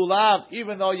up the lulav,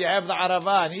 even though you have the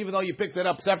arava, and even though you picked it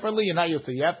up separately, you're not yotze.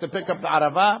 You have to pick up the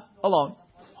arava alone.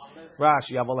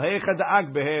 Rashi, aval heicha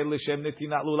da'ag behe l'shem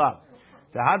netinat lulav.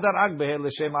 Tehadar ag behe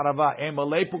l'shem arava.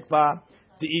 Malay pukpa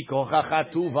ti'iko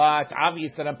chachatuva. It's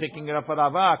obvious that I'm picking it up for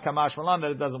arava. Kamash malan,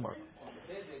 that it doesn't work.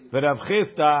 V'Rav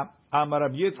Chisda amar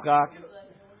Rav Yitzchak.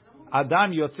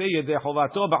 Adam yotze yedei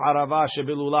chovato ba'arava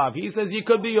shebelulav. He says you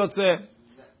could be yotze.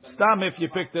 Stam if you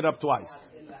picked it up twice.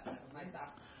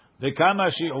 V'kama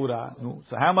shi'ura.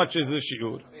 So how much is this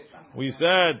shi'ur? We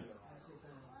said.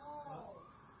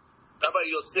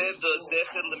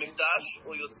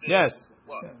 Yes.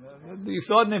 The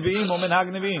Yisod Nevi'im or Minhag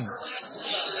Nevi'im. 1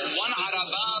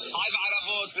 arava, 5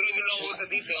 aravot. We don't even know what the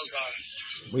details are.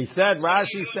 We said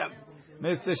Rashi said,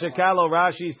 Mr. Shekalo,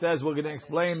 Rashi says we're going to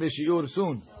explain the shi'ur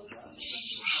soon.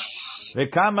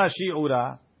 V'kama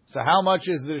shi'ura. So how much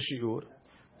is the shi'ur?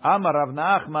 Amar Rav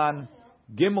Nachman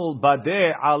Gimel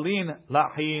Badeh Alin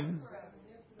Lachin.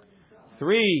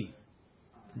 3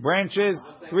 branches,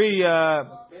 3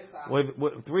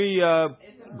 with 3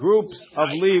 groups of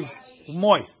leaves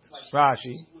moist.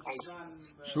 Rashi.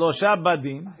 Shlosha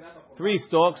Badim, 3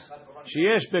 stalks.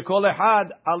 Sheyesh bekol echad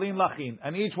alin lachin,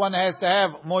 and each one has to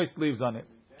have moist leaves on it.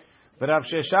 But Rav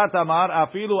Sheshat Amar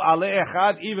afilu ale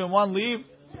echad, even 1 leaf,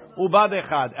 ubad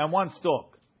echad, and 1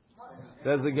 stalk.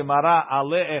 Says the Gemara,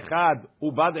 ale echad,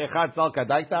 ubad echad sal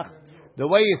kadaitach. The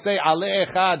way you say ale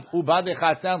echad, ubad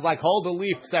echad sounds like hold the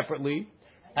leaf separately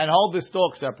and hold the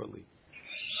stalk separately.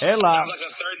 Ela. Like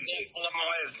a 3rd day full of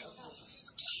moed.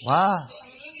 What?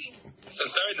 The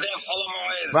 3rd day full of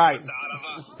moed. Right.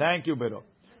 Thank you, Bero.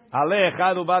 Ale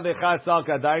echad ubad echad sal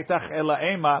kadaitach ela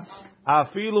ema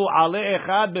afilu ale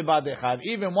echad bebad echad.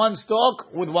 Even 1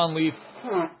 stalk with 1 leaf.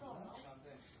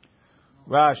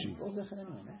 Rashi.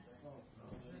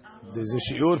 There's a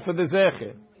shiur for the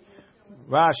zecher.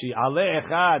 Rashi, ale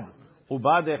echad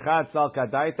ubad echad sal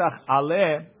kadaitach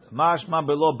ale mashma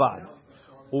belo bad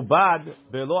ubad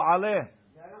belo ale.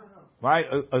 Right,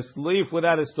 a leaf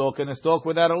without a stalk and a stalk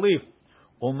without a leaf.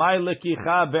 Umay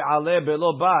lekicha be'ale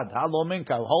belo bad halo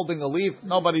minka, holding a leaf,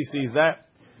 nobody sees that.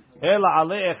 Ela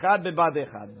ale echad bebad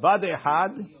echad, bad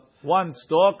echad 1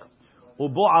 stalk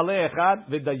ubo ale echad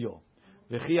v'dayo.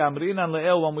 V'chi amrinan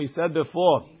le'el, when we said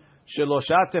before.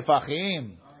 Shelosha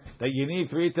tefachim, that you need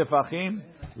 3 tefachim.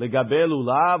 Legabe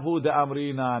lulav hu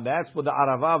de'amrina. That's for the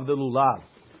arava of the lulav.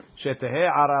 Shetehe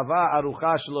arava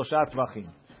arucha shelosha tefachim.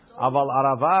 Aval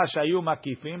arava shayu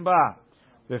makifim ba.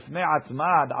 B'fnei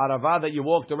atzma, the arava that you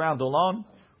walked around alone.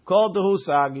 Kol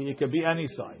dehusagi, it could be any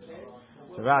size.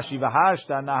 So Rashi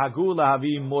v'hashta nahagu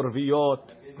lahavi murviot.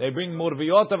 They bring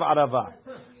murviot of arava.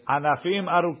 Anafim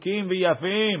arukim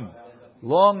v'yafim.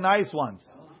 Long, nice ones.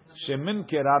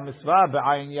 Sheminkira mitzvah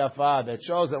be'ayin yafa. That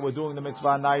shows that we're doing the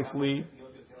mitzvah nicely.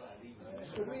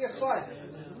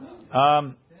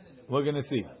 We're going to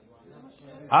see.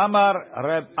 Amar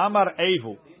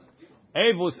Evu.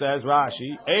 Evu says,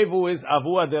 Rashi, Evu is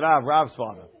Avua de Rav, Rav's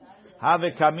father. Have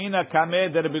kamina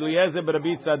kameh de Rabbi Eliezer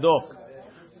b'Rabbi Tzadok.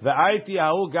 Ve'aiti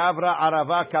hahu gavra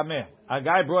arava kameh. A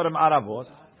guy brought him aravot.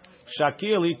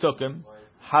 Shakil, he took him.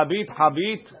 Habit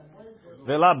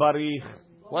vela barich.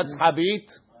 What's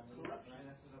habit?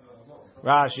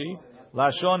 Rashi,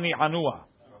 Lashon Ni'anua.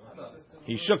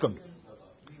 He shook him.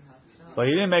 But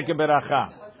he didn't make a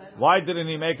beracha. Why didn't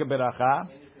he make a beracha?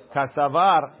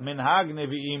 Kasavar minhag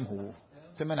nevi'im hu.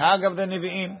 It's a minhag of the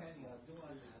nevi'im.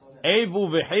 Evu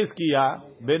v'Hizkiya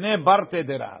b'nei barte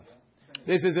derav.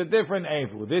 This is a different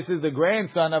Evu. This is the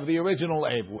grandson of the original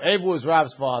Evu. Evu is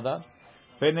Rav's father.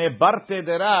 B'nei barte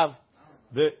derav,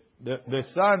 the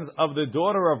sons of the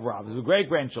daughter of Rav, the great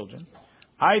grandchildren.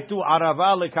 Aitu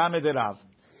arava lekame de Rav.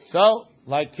 So,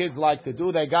 like kids like to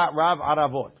do, they got Rav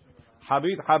aravot.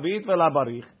 Habit vela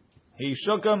barich. He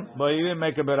shook him, but he didn't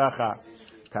make a beracha.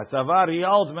 Kasavar, he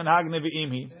holds minhag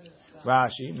nevi'im hi.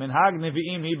 Rashi, minhag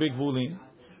nevi'im hi bigvulin.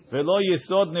 Velo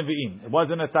yesod nevi'im. It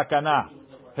wasn't a takana.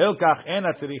 Hilkach en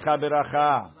atzricha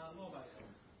beracha.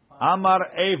 Amar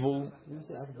Evu.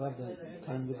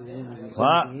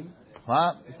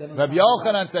 What? Rabbi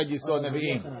Yochanan said you saw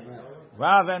Nevi'im.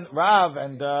 Rav and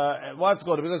what's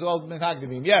good? Because all minhag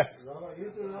Nevi'im. Yes.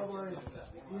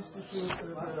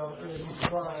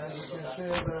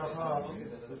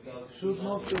 Should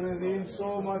not the Nevi'im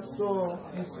so much so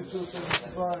institute a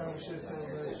mitzvah and we should say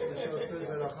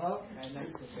beracha?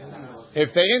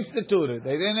 If they instituted,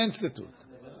 they didn't institute.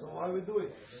 So why we do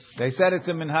it? They said it's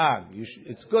a minhag.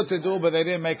 It's good to do, but they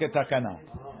didn't make a takana.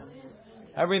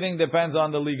 Everything depends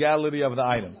on the legality of the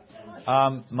item.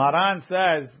 Maran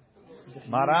says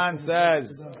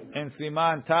in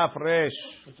Siman Taf Resh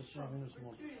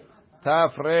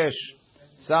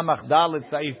Samach Dalet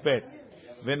Saif Bet.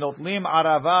 V'notlim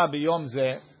arava biyom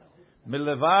zeh.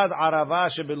 Milevad arava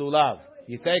shebelulav.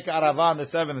 You take arava on the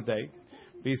 7th day.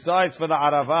 Besides for the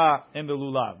arava in the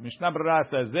lulav. Mishnah Berurah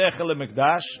says, Zechel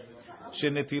Mikdash.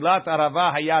 Shenetilat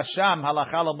arava haya sham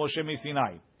halacha Moshe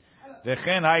misinai.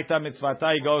 V'chen haita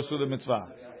mitzvatai goes through the mitzvah.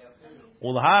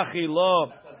 Ulhachi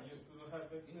lo.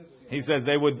 He says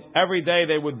they would every day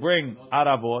they would bring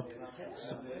aravot,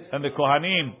 and the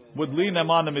kohanim would lean them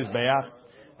on the mizbeach,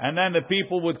 and then the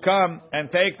people would come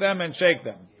and take them and shake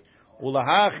them.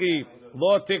 Ulhachi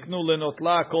lo tiknu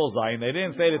lenotla kol zayin. They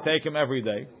didn't say to take him every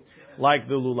day, like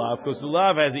the lulav, because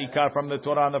lulav has ikar from the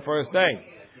Torah on the first day.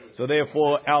 So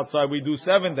therefore, outside we do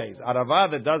 7 days. Arava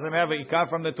that doesn't have an ikar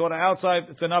from the Torah outside,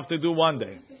 it's enough to do 1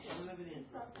 day.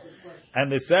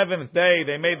 And the 7th day,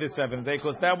 they made the 7th day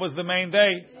because that was the main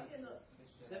day.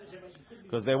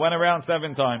 Because they went around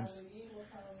 7 times.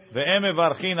 Ve'em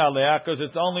mevarchin alea, because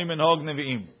it's only minhog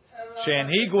nevi'im.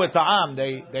 She'enhigu et ha'am,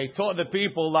 they taught the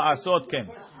people la'asot ken.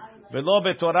 Ve'lo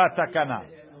betorah takana.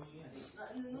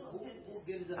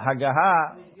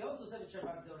 Hagaha,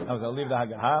 I'll leave the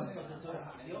hagaha.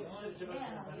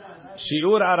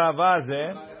 Shiur arava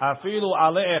ze, afilu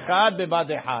ale echad bebad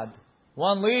echad.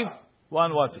 One leaf,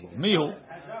 one what's it called? Mihu.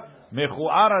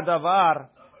 Mechuar adavar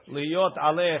liyot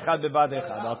ale echad bebad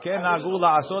echad. Al ken nagu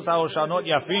la'asot ha'oshanot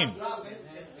yafim.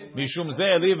 Mishum ze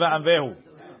eli ve'amvehu.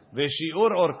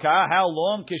 Ve'shiur orka, how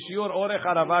long? Kishiur orech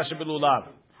arava shebelulav.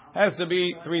 Has to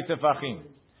be 3 tefachim.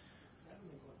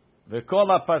 Ve'kol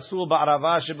ha'pasul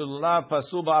ba'arava shebelulav,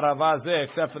 pasul ba'arava ze,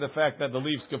 except for the fact that the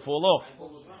leaves can fall off.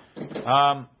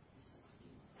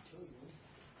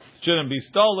 Shouldn't be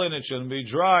stolen, it shouldn't be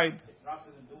dried.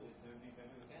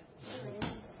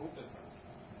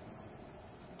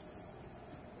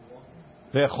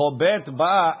 V'chobet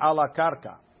ba ala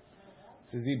karka.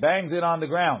 Says he bangs it on the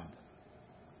ground.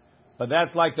 But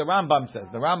that's like the Rambam says.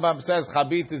 The Rambam says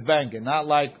chabit is banging, not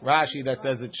like Rashi that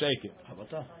says it's shaking.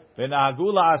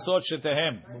 V'nahagu la'asot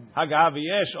shetehem. Hagav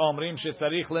yesh omrim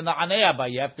shetzarich lena'anea ba.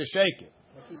 You have to shake it.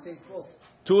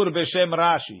 Tur b'shem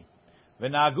Rashi.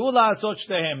 V'nahagu la'asot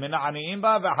shetehem. Mena'aniim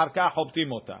ba v'achar kach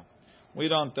hoptim ota. We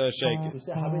don't shake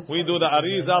it. We do the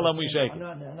arizal and we shake it.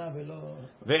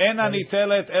 Ve'ena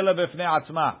nitelet ele b'fnei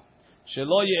atzma.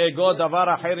 Shelo ye'ego davar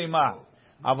acher ima.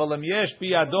 Aval em yesh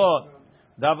biyado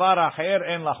davar acher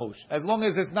en lachush. As long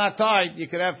as it's not tied, you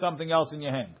could have something else in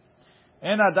your hand.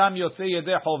 En adam yotze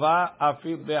yedei chova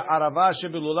be'arava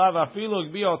shebelulav afilu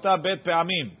gbi ota bet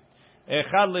pe'amim.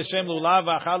 Echad l'shem lulav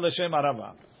v'achad l'shem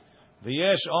arava.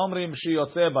 V'yesh omrim shi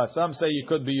yotze ba. Some say you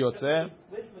could be yotze.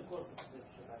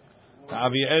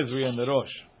 Avi Ezri and the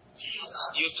Rosh.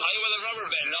 You tie with a rubber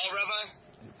band, no, Rabbi?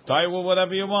 Tie with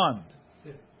whatever you want.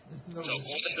 So what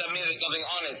does that mean? There's nothing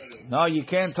on it. No, you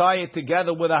can't tie it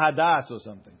together with a hadas or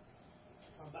something.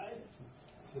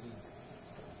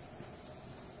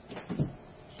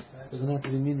 Doesn't have to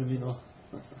be mean, you know.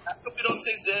 How come we don't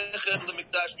say Zecher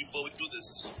Lemikdash before we do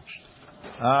this?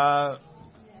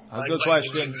 A good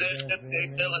question. We do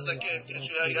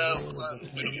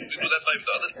that by the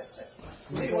other.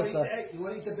 You want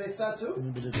to eat the betzah too?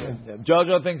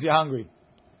 Jojo thinks you're hungry.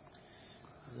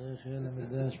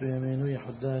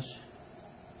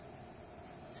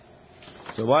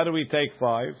 So why do we take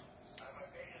 5?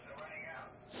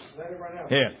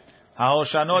 Here.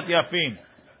 Ha'oshanot yafim.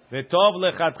 V'tov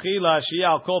lechatchila shi'a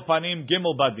al kol panim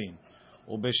gimel badin.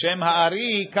 U'b'shem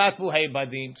ha'ari katvu hey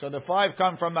badin. So the 5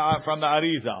 come from the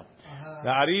Arizal. The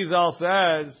Arizal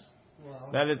says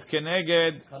that it's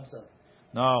keneged.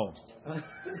 No.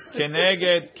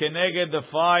 Keneged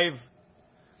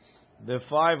the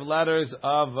 5 letters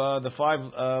of the 5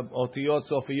 otiyot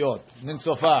sofiyot. Min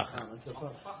sofach.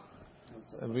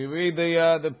 We read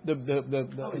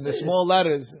the small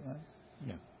letters.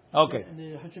 Yeah. Okay.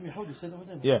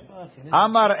 Yeah.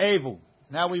 Amar Evu.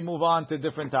 Now we move on to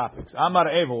different topics. Amar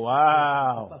Evu.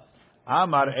 Wow.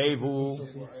 Amar Evu.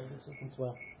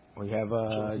 We have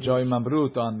Joy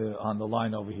Mamrut on the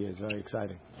line over here. It's very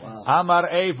exciting. Wow. Amar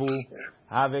Evu.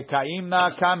 Have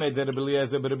kaimna kamed Rabbi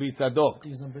Eliezer b'Rabbi Tzadok.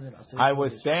 I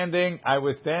was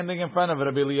standing in front of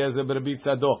Rabbi Eliezer b'Rabbi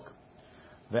Tzadok.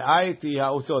 Ve'aiti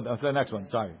ha'usod. I'll say the next one.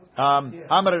 Sorry.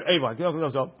 Amar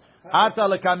Evu. Ata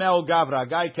lekameu gavra. A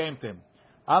guy came to him.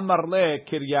 Amar le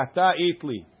kiryata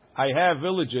itli. I have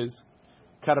villages.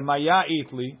 Karmaya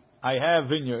itli. I have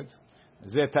vineyards.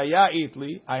 Zetaya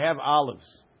itli. I have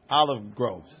olive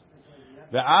groves.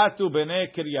 Ve'atu b'nei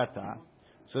kiryata.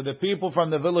 So the people from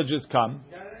the villages come.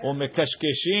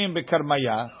 Umekashkeshim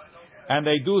bekarmaya. And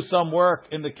they do some work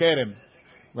in the kerem.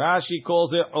 Rashi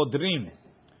calls it odrim,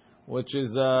 which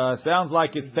is sounds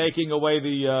like it's taking away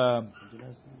the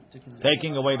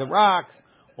rocks,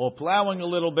 or plowing a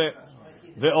little bit.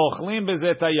 Ve'ochlim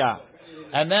bezetaya,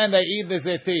 and then they eat the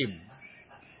zetim.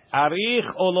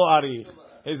 Arich or lo arich?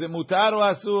 Is it mutar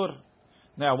or asur?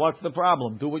 Now, what's the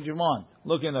problem? Do what you want.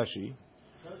 Look in Rashi.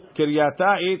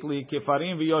 Kiryata itli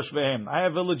kefarim v'yoshvehem. I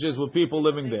have villages with people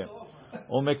living there.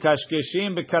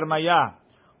 Umekashkeshim bekarmaya.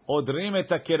 Odrim et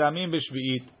hakeramim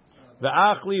b'shvi'it.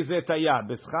 Ve'achli zetaya.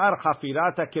 B'schar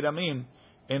chafirat hakeramim.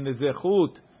 In the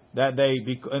zechut that they,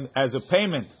 as a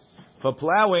payment for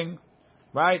plowing,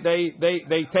 right? They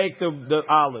take the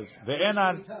olives.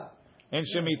 Ve'enan in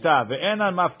shemitah.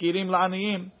 Ve'enan mafkirim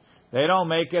la'aniyim. They don't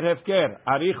make it hefker.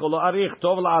 Arich olo arich.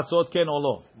 Tov la'asot ken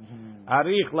olo.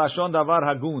 Arich lashon davar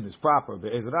hagun is proper.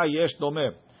 Be'ezra yesh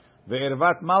domer.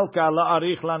 Ve'ervat malka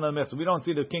la'arich la'nameh. So we don't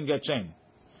see the king get shamed.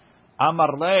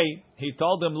 Amar lei, he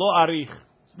told him lo arich.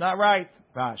 It's not right.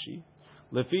 Rashi.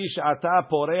 Lefi sh'ata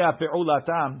porea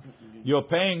pe'ulatam. You're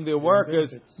paying the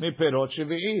workers miperot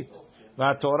shevi'it.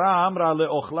 V'atorah amra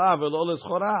le'ochla ve'lo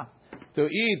le'schora. To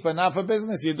eat, but not for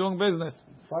business. You're doing business.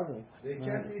 They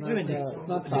can't eat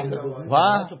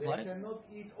What? They cannot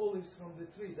eat olives from the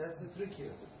tree. That's the trick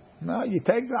here. No, you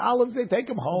take the olives, they take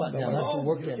them home. But they'll have to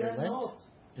work in the land.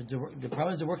 The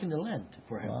problem is they're working the land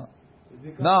for him.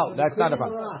 No, that's not a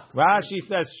problem. Rashi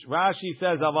says,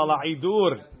 aval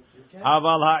ha'idur.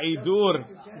 Aval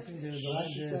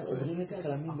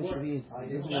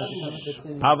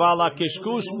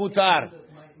ha'kishkush mutar.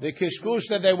 The kishkush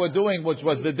that they were doing, which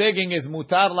was the digging, is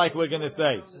mutar, like we're going to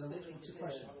say.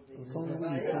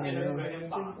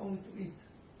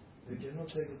 They cannot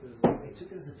take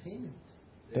it as a payment.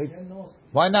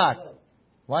 Why not?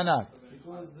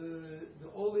 Because the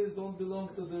olives don't belong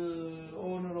to the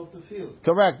owner of the field.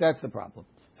 Correct, that's the problem.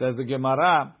 Says the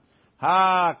Gemara,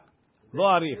 ha lo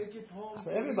arich.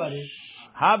 For everybody.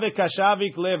 Ha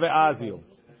v'kashavik le ve'azil.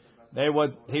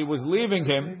 He was leaving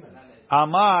him.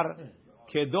 Amar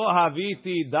kedo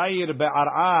haviti dair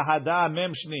be'ar'a hada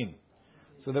mem shnin.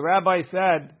 So the rabbi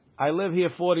said, I live here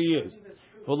 40 years.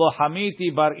 V'lo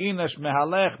hamiti bar inash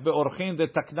mehalech be'orchin de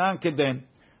taknan keden.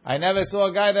 I never saw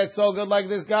a guy that's so good like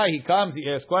this guy. He comes, he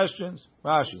asks questions.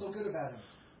 Rashi. So good about him.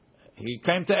 He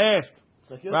came to ask.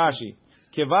 Rashi.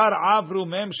 Kevar avru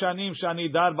mem shanim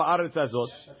shani dar ba'aretz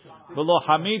azot. V'lo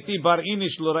hamiti bar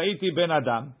inish lo ra'iti ben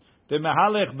adam. Te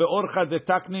mehalech be'orcha de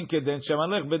taknin keden.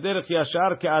 Shemalech bederech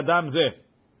yashar ke adam zeh.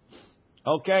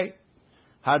 Okay.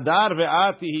 Hadar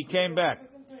ve'ati, he came back.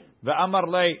 Ve'amar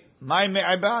lei, my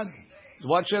me'ibad. So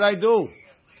what should I do?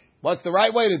 What's the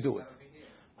right way to do it?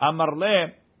 Amar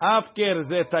lei, afker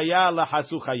zetaya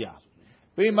lahasuchaya.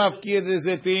 Be mafkir the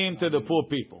zetim to the poor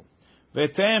people.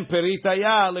 Ve'tem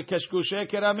peritaya lekeshkushe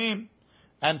keramim.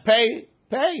 And pay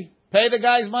the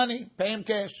guy's money. Pay him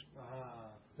cash.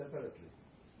 Separately.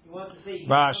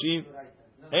 Rashi,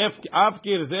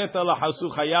 afkir zeta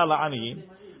lahasuchaya la'aniyim.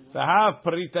 V'hav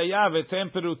peritaya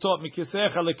ve'tem perutot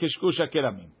mikisecha lekeshkusha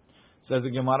keramim. Says the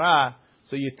Gemara,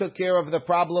 so you took care of the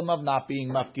problem of not being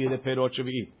mafkir the perot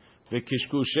shevi'it.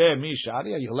 V'kishkushe mi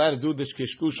shari, are you allowed to do this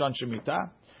kishkush on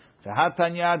shemitah?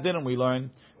 V'hatanya, didn't we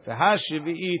learn?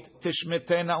 V'hashevi'it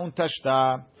tishmetena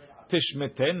untashta.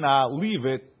 Tishmetena, leave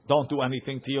it, don't do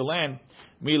anything to your land.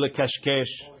 Mila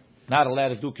kashkesh, not allowed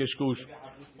to do kishkush.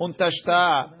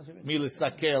 Untashta, mila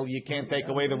sakel, you can't take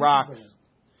away the rocks.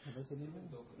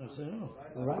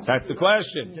 That's the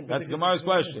question. That's Gemara's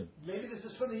question. Maybe this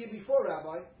is from the year before,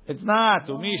 Rabbi. It's not.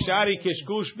 Umi shari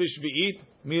kishkush b'shvi'it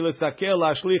milesakel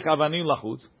lashlich avanim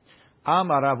lachutz.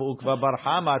 Amar Rav Ukva bar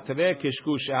Hama tve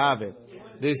kishkush have.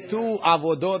 There's two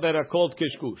avodot that are called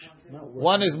kishkush.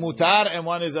 One is mutar and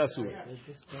one is asur.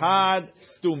 Had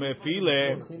stume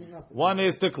file. One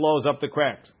is to close up the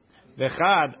cracks.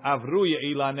 V'chad avruya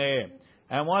ilaneh.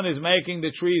 And one is making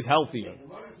the trees healthier.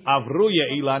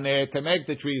 Avruya ilaneh, to make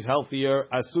the trees healthier.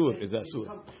 Asur is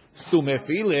asur. Stume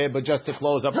file, but just to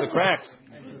close up the cracks.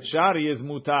 Shari is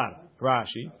mutar.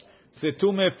 Rashi.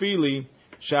 Situme fili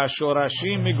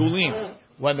shashorashim migulim.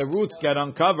 When the roots get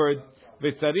uncovered,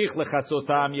 v'tzarich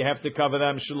lechasotam, you have to cover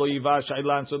them shelo yivash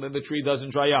ilan, so that the tree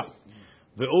doesn't dry up.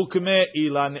 Ve'ukume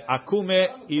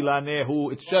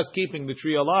ilanehu, it's just keeping the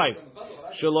tree alive.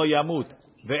 Shelo yamut.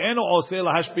 Ve'eno oseh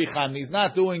lahashpichan, he's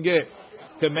not doing it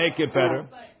to make it better.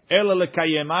 Ela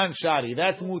lekayeman shari,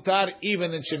 that's mutar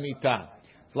even in shemitah.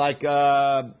 It's like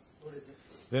v'mkom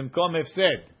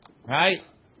hefsed, right?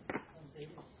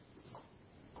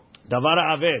 Davar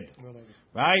aved,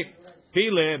 right?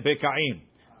 Pile bekaim.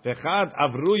 Vechad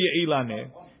avruye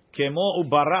ilane. Kemo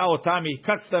ubara otam, he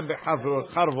cuts them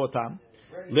becharvotam.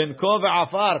 Linko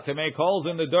ve'afar, to make holes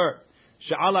in the dirt.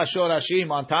 She'ala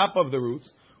shorashim, on top of the roots.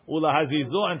 Ula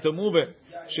hazizo, and to move it.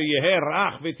 She'yehe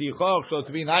rach v'tichok, so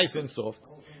to be nice and soft.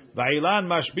 Va'ilan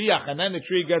mashbiach, and then the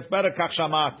tree gets better. Kach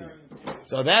shamati.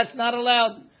 So that's not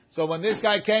allowed. So when this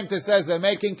guy came to says they're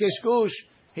making kishkush,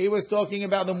 he was talking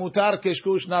about the mutar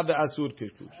kishkush, not the asur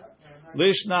kishkush.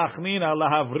 Lish nachnina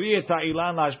lahavri et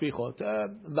ha'ilan lashbichot.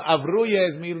 The avruye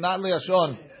is not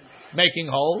liashon making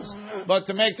holes, but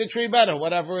to make the tree better,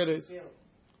 whatever it is.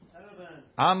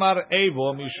 Amar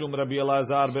Evo mishum Rabbi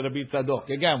Elazar beRabbi Tzadok.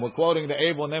 Again, we're quoting the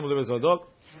Evo name of Rabbi Tzadok.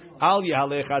 Al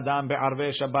yahalech adam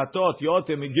be'arvei Shabbatot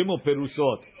yotem migimu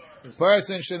perusot.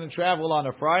 Person shouldn't travel on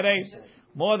a Friday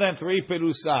more than 3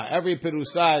 perusa. Every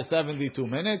perusa is 72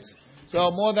 minutes,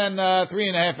 so more than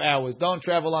 3.5 hours. Don't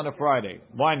travel on a Friday.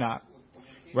 Why not?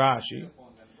 Rashi.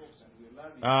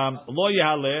 Lo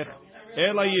yahalech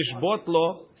ela yishbot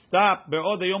lo. Stop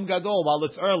be'od yom gadol while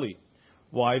it's early.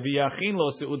 Why? V'yachin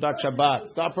lo seudat Shabbat.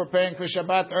 Stop preparing for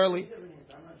Shabbat early.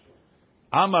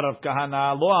 Amar Rav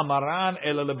Kahana lo amaran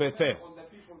ela lebeteh.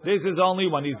 This is only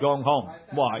when he's going home.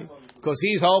 Why? Because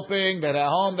he's hoping that at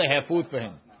home they have food for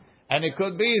him, and it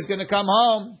could be he's going to come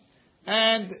home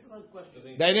and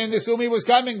they didn't assume he was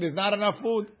coming. There's not enough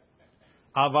food.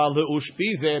 Aval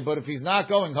leushpize. But if he's not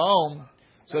going home,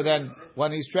 so then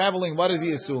when he's traveling, what is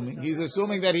he assuming? He's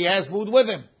assuming that he has food with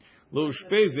him.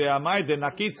 Leushpize amay de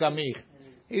nakit samich.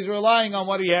 He's relying on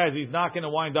what he has. He's not going to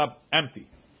wind up empty.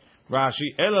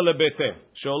 Rashi, ela lebeteh,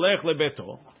 sholech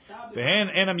lebeto, vehen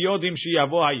enam yodim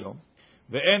sheyavo hayom,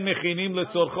 ve'en mechinim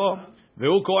letzorcho,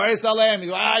 ve'u ko'es aleim.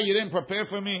 You didn't prepare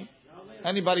for me.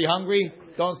 Anybody hungry?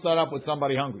 Don't start up with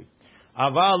somebody hungry.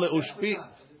 Aval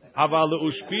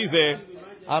leushpize,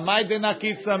 amay de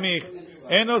nakit samich,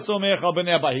 eno somech al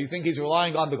bnei abay. You think he's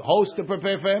relying on the host to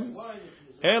prepare for him?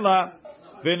 Ela,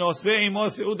 ve'noseh imo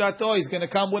seudato. He's going to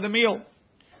come with a meal.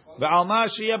 I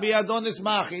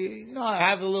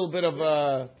have a little bit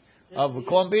of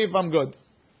corned beef, I'm good.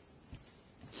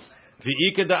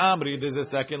 There's a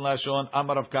second lashon.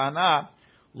 Amar Rav Kahana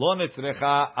lo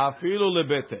netzrecha afilu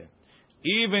lebete.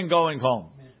 Even going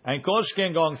home, and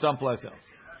koshken going someplace else.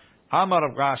 Amar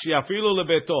Rav Rashi afilu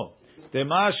lebeto.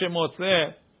 Tema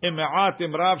shemotze ime'at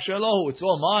imrav shelohu. It's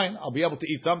all mine. I'll be able to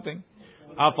eat something.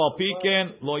 Afal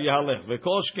piken lo yahalech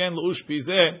vekoshken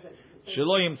leushpizeh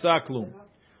shelo yimtza klum.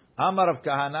 Amar Rav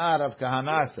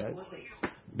Kahana says,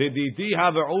 "B'didi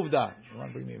have'uvda."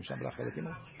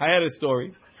 I had a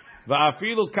story.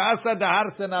 Va'afilu kasa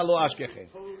daharsena lo ashkeche.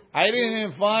 I didn't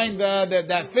even find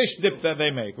that fish dip that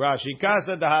they make. Rashi,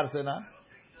 kasa daharsena,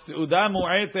 seuda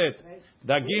mu'etet,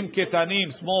 dagim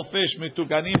ketanim, small fish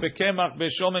mituganim bekemach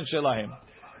beshomen shelahem.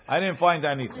 I didn't find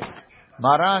anything.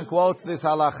 Maran quotes this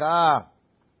halacha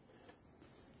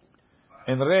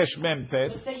in Resh Mem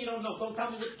Tet. Say you don't know. Don't tell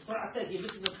me what Torah says. You're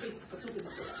missing the pasuk in the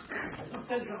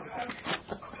Torah.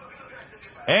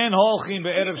 En holchim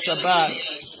be'erev Shabbat.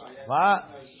 What?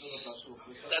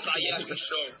 That's how yes for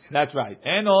sure. That's right.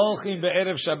 En holchim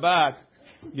be'erev Shabbat.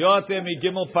 Yotem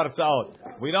igimel parsaot.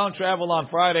 We don't travel on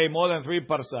Friday more than 3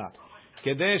 parsa.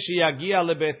 Kedei sheyagia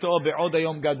lebeto be'od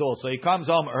hayom gadol. So he comes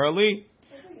home early.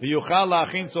 V'yuchal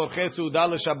la'achin tzorchei seuda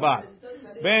l'Shabbat.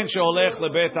 Ben sheholech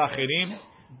lebet achirim.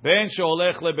 Ben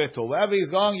sheholech lebeto. Wherever he's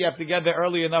going, you have to get there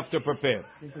early enough to prepare.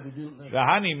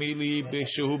 V'hani mili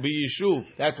b'shehu b'yishuv.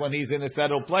 That's when he's in a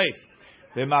settled place.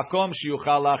 V'makom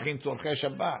sheyuchal la'achin tzorchei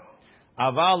Shabbat.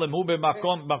 Aval emu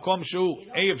b'makom shehu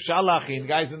eyev shal la'achin.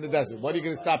 Guys in the desert. What are you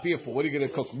going to stop here for? What are you going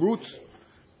to cook? Roots?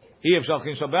 Eyev shal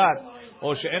la'achin Shabbat.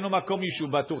 Or she'enu makom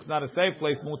yishuv batuch. Not a safe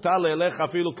place. Mutar le'elech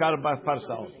afilu kar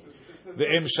parsaot.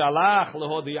 Ve'im shalach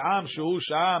lehodi'am shehu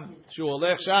sham shehu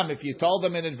olech sham. If you told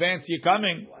them in advance you're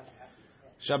coming,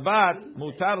 Shabbat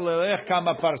mutar le'elech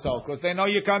kama parsaot, because they know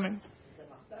you're coming.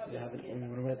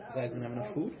 Guys don't have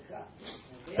enough food.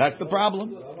 That's the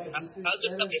problem. How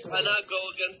did Hana go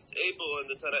against Abel and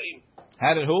the Taraim?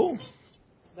 How did who?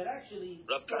 But actually,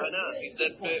 Rav Kahana, he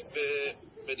said,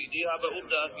 "Bedidi haba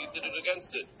ubda," he did it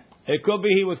against it. It could be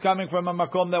he was coming from a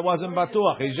makom that wasn't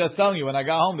batuach. He's just telling you, when I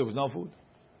got home, there was no food.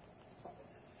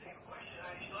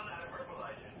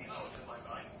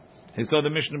 And so the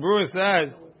Mishnah Berurah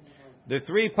says, the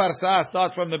 3 parsah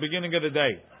start from the beginning of the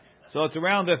day. So it's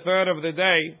around the third of the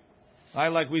day, right,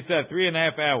 like we said,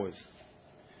 3.5 hours.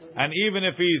 And even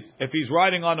if he's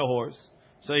riding on a horse,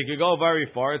 so he could go very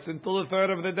far, it's until the third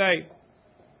of the day.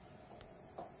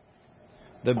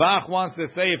 The Bach wants to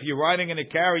say if you're riding in a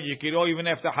carriage, you could go even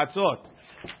after Hatzot.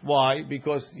 Why?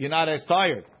 Because you're not as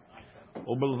tired.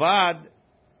 Ubelvad,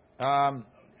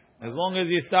 as long as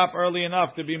you stop early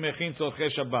enough to be mechin tzorchei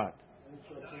Shabbat.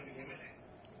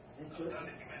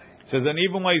 Says, and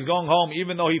even when he's going home,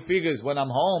 even though he figures, when I'm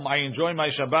home, I enjoy my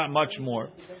Shabbat much more.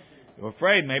 You're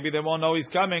afraid maybe they won't know he's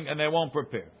coming and they won't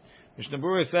prepare. Mishnah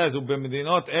Berurah says,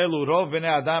 "Ubemedinot elu rov bnei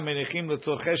adam menichim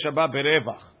letzorchei Shabbat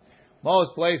berevach."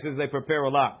 Most places they prepare a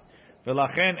lot.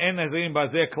 ולכן אין נזירים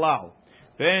בזה כלל.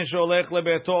 ואין שהולך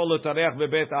לביתו או לטרח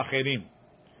בבית אחרים.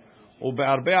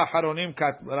 ובהרבה אחרונים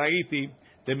ראיתי,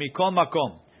 ומכל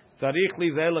מקום, צריך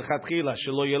להיזהר לכתחילה,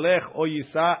 שלא ילך או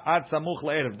ייסע עד סמוך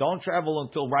לערב. Don't travel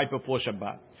until right before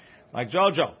Shabbat. Like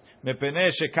Jojo,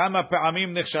 מפני שכמה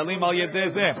פעמים נכשלים על ידי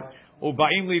זה,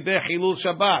 ובאים לידי חילול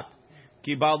שבת.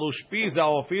 כי בעל אושפיזה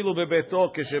או אפילו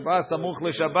בביתו כשבא סמוך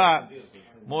לשבת,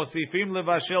 מוסיפים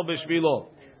לבשל בשבילו.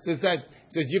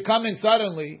 Says you come in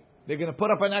suddenly, they're going to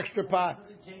put up an extra pot.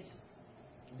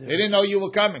 They didn't know you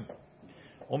were coming.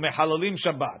 ומחללים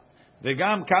שבת.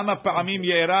 וגם כמה פעמים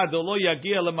ירד או לא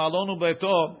יגיע למלון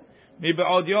וביתו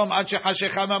מבעוד יום עד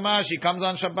שחשיכה ממש, he comes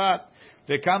on שבת.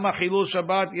 וכמה חילול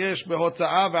שבת יש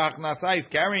בהוצאה והכנסה, is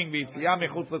carrying ביציאה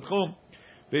מחוץ לתחום,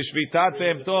 בשביתת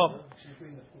בהמתו.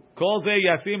 כל זה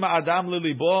ישים האדם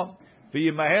לליבו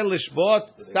וימהל לשבות,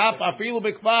 stop אפילו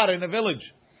בכפר, in a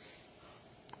village.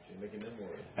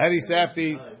 Eddie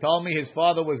Safdie told me his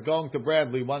father was going to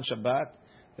Bradley one Shabbat.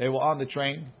 They were on the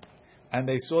train, and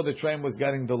they saw the train was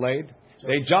getting delayed.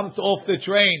 They jumped off the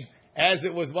train as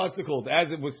it was,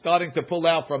 as it was starting to pull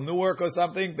out from Newark or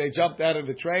something. They jumped out of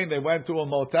the train. They went to a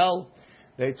motel.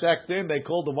 They checked in. They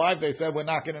called the wife. They said, we're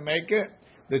not going to make it.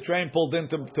 The train pulled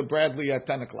into Bradley at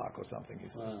 10 o'clock or something. He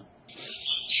said.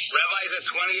 Rabbi, it's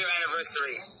a 20-year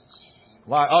anniversary.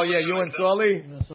 Why? Oh, yeah, you and Sully?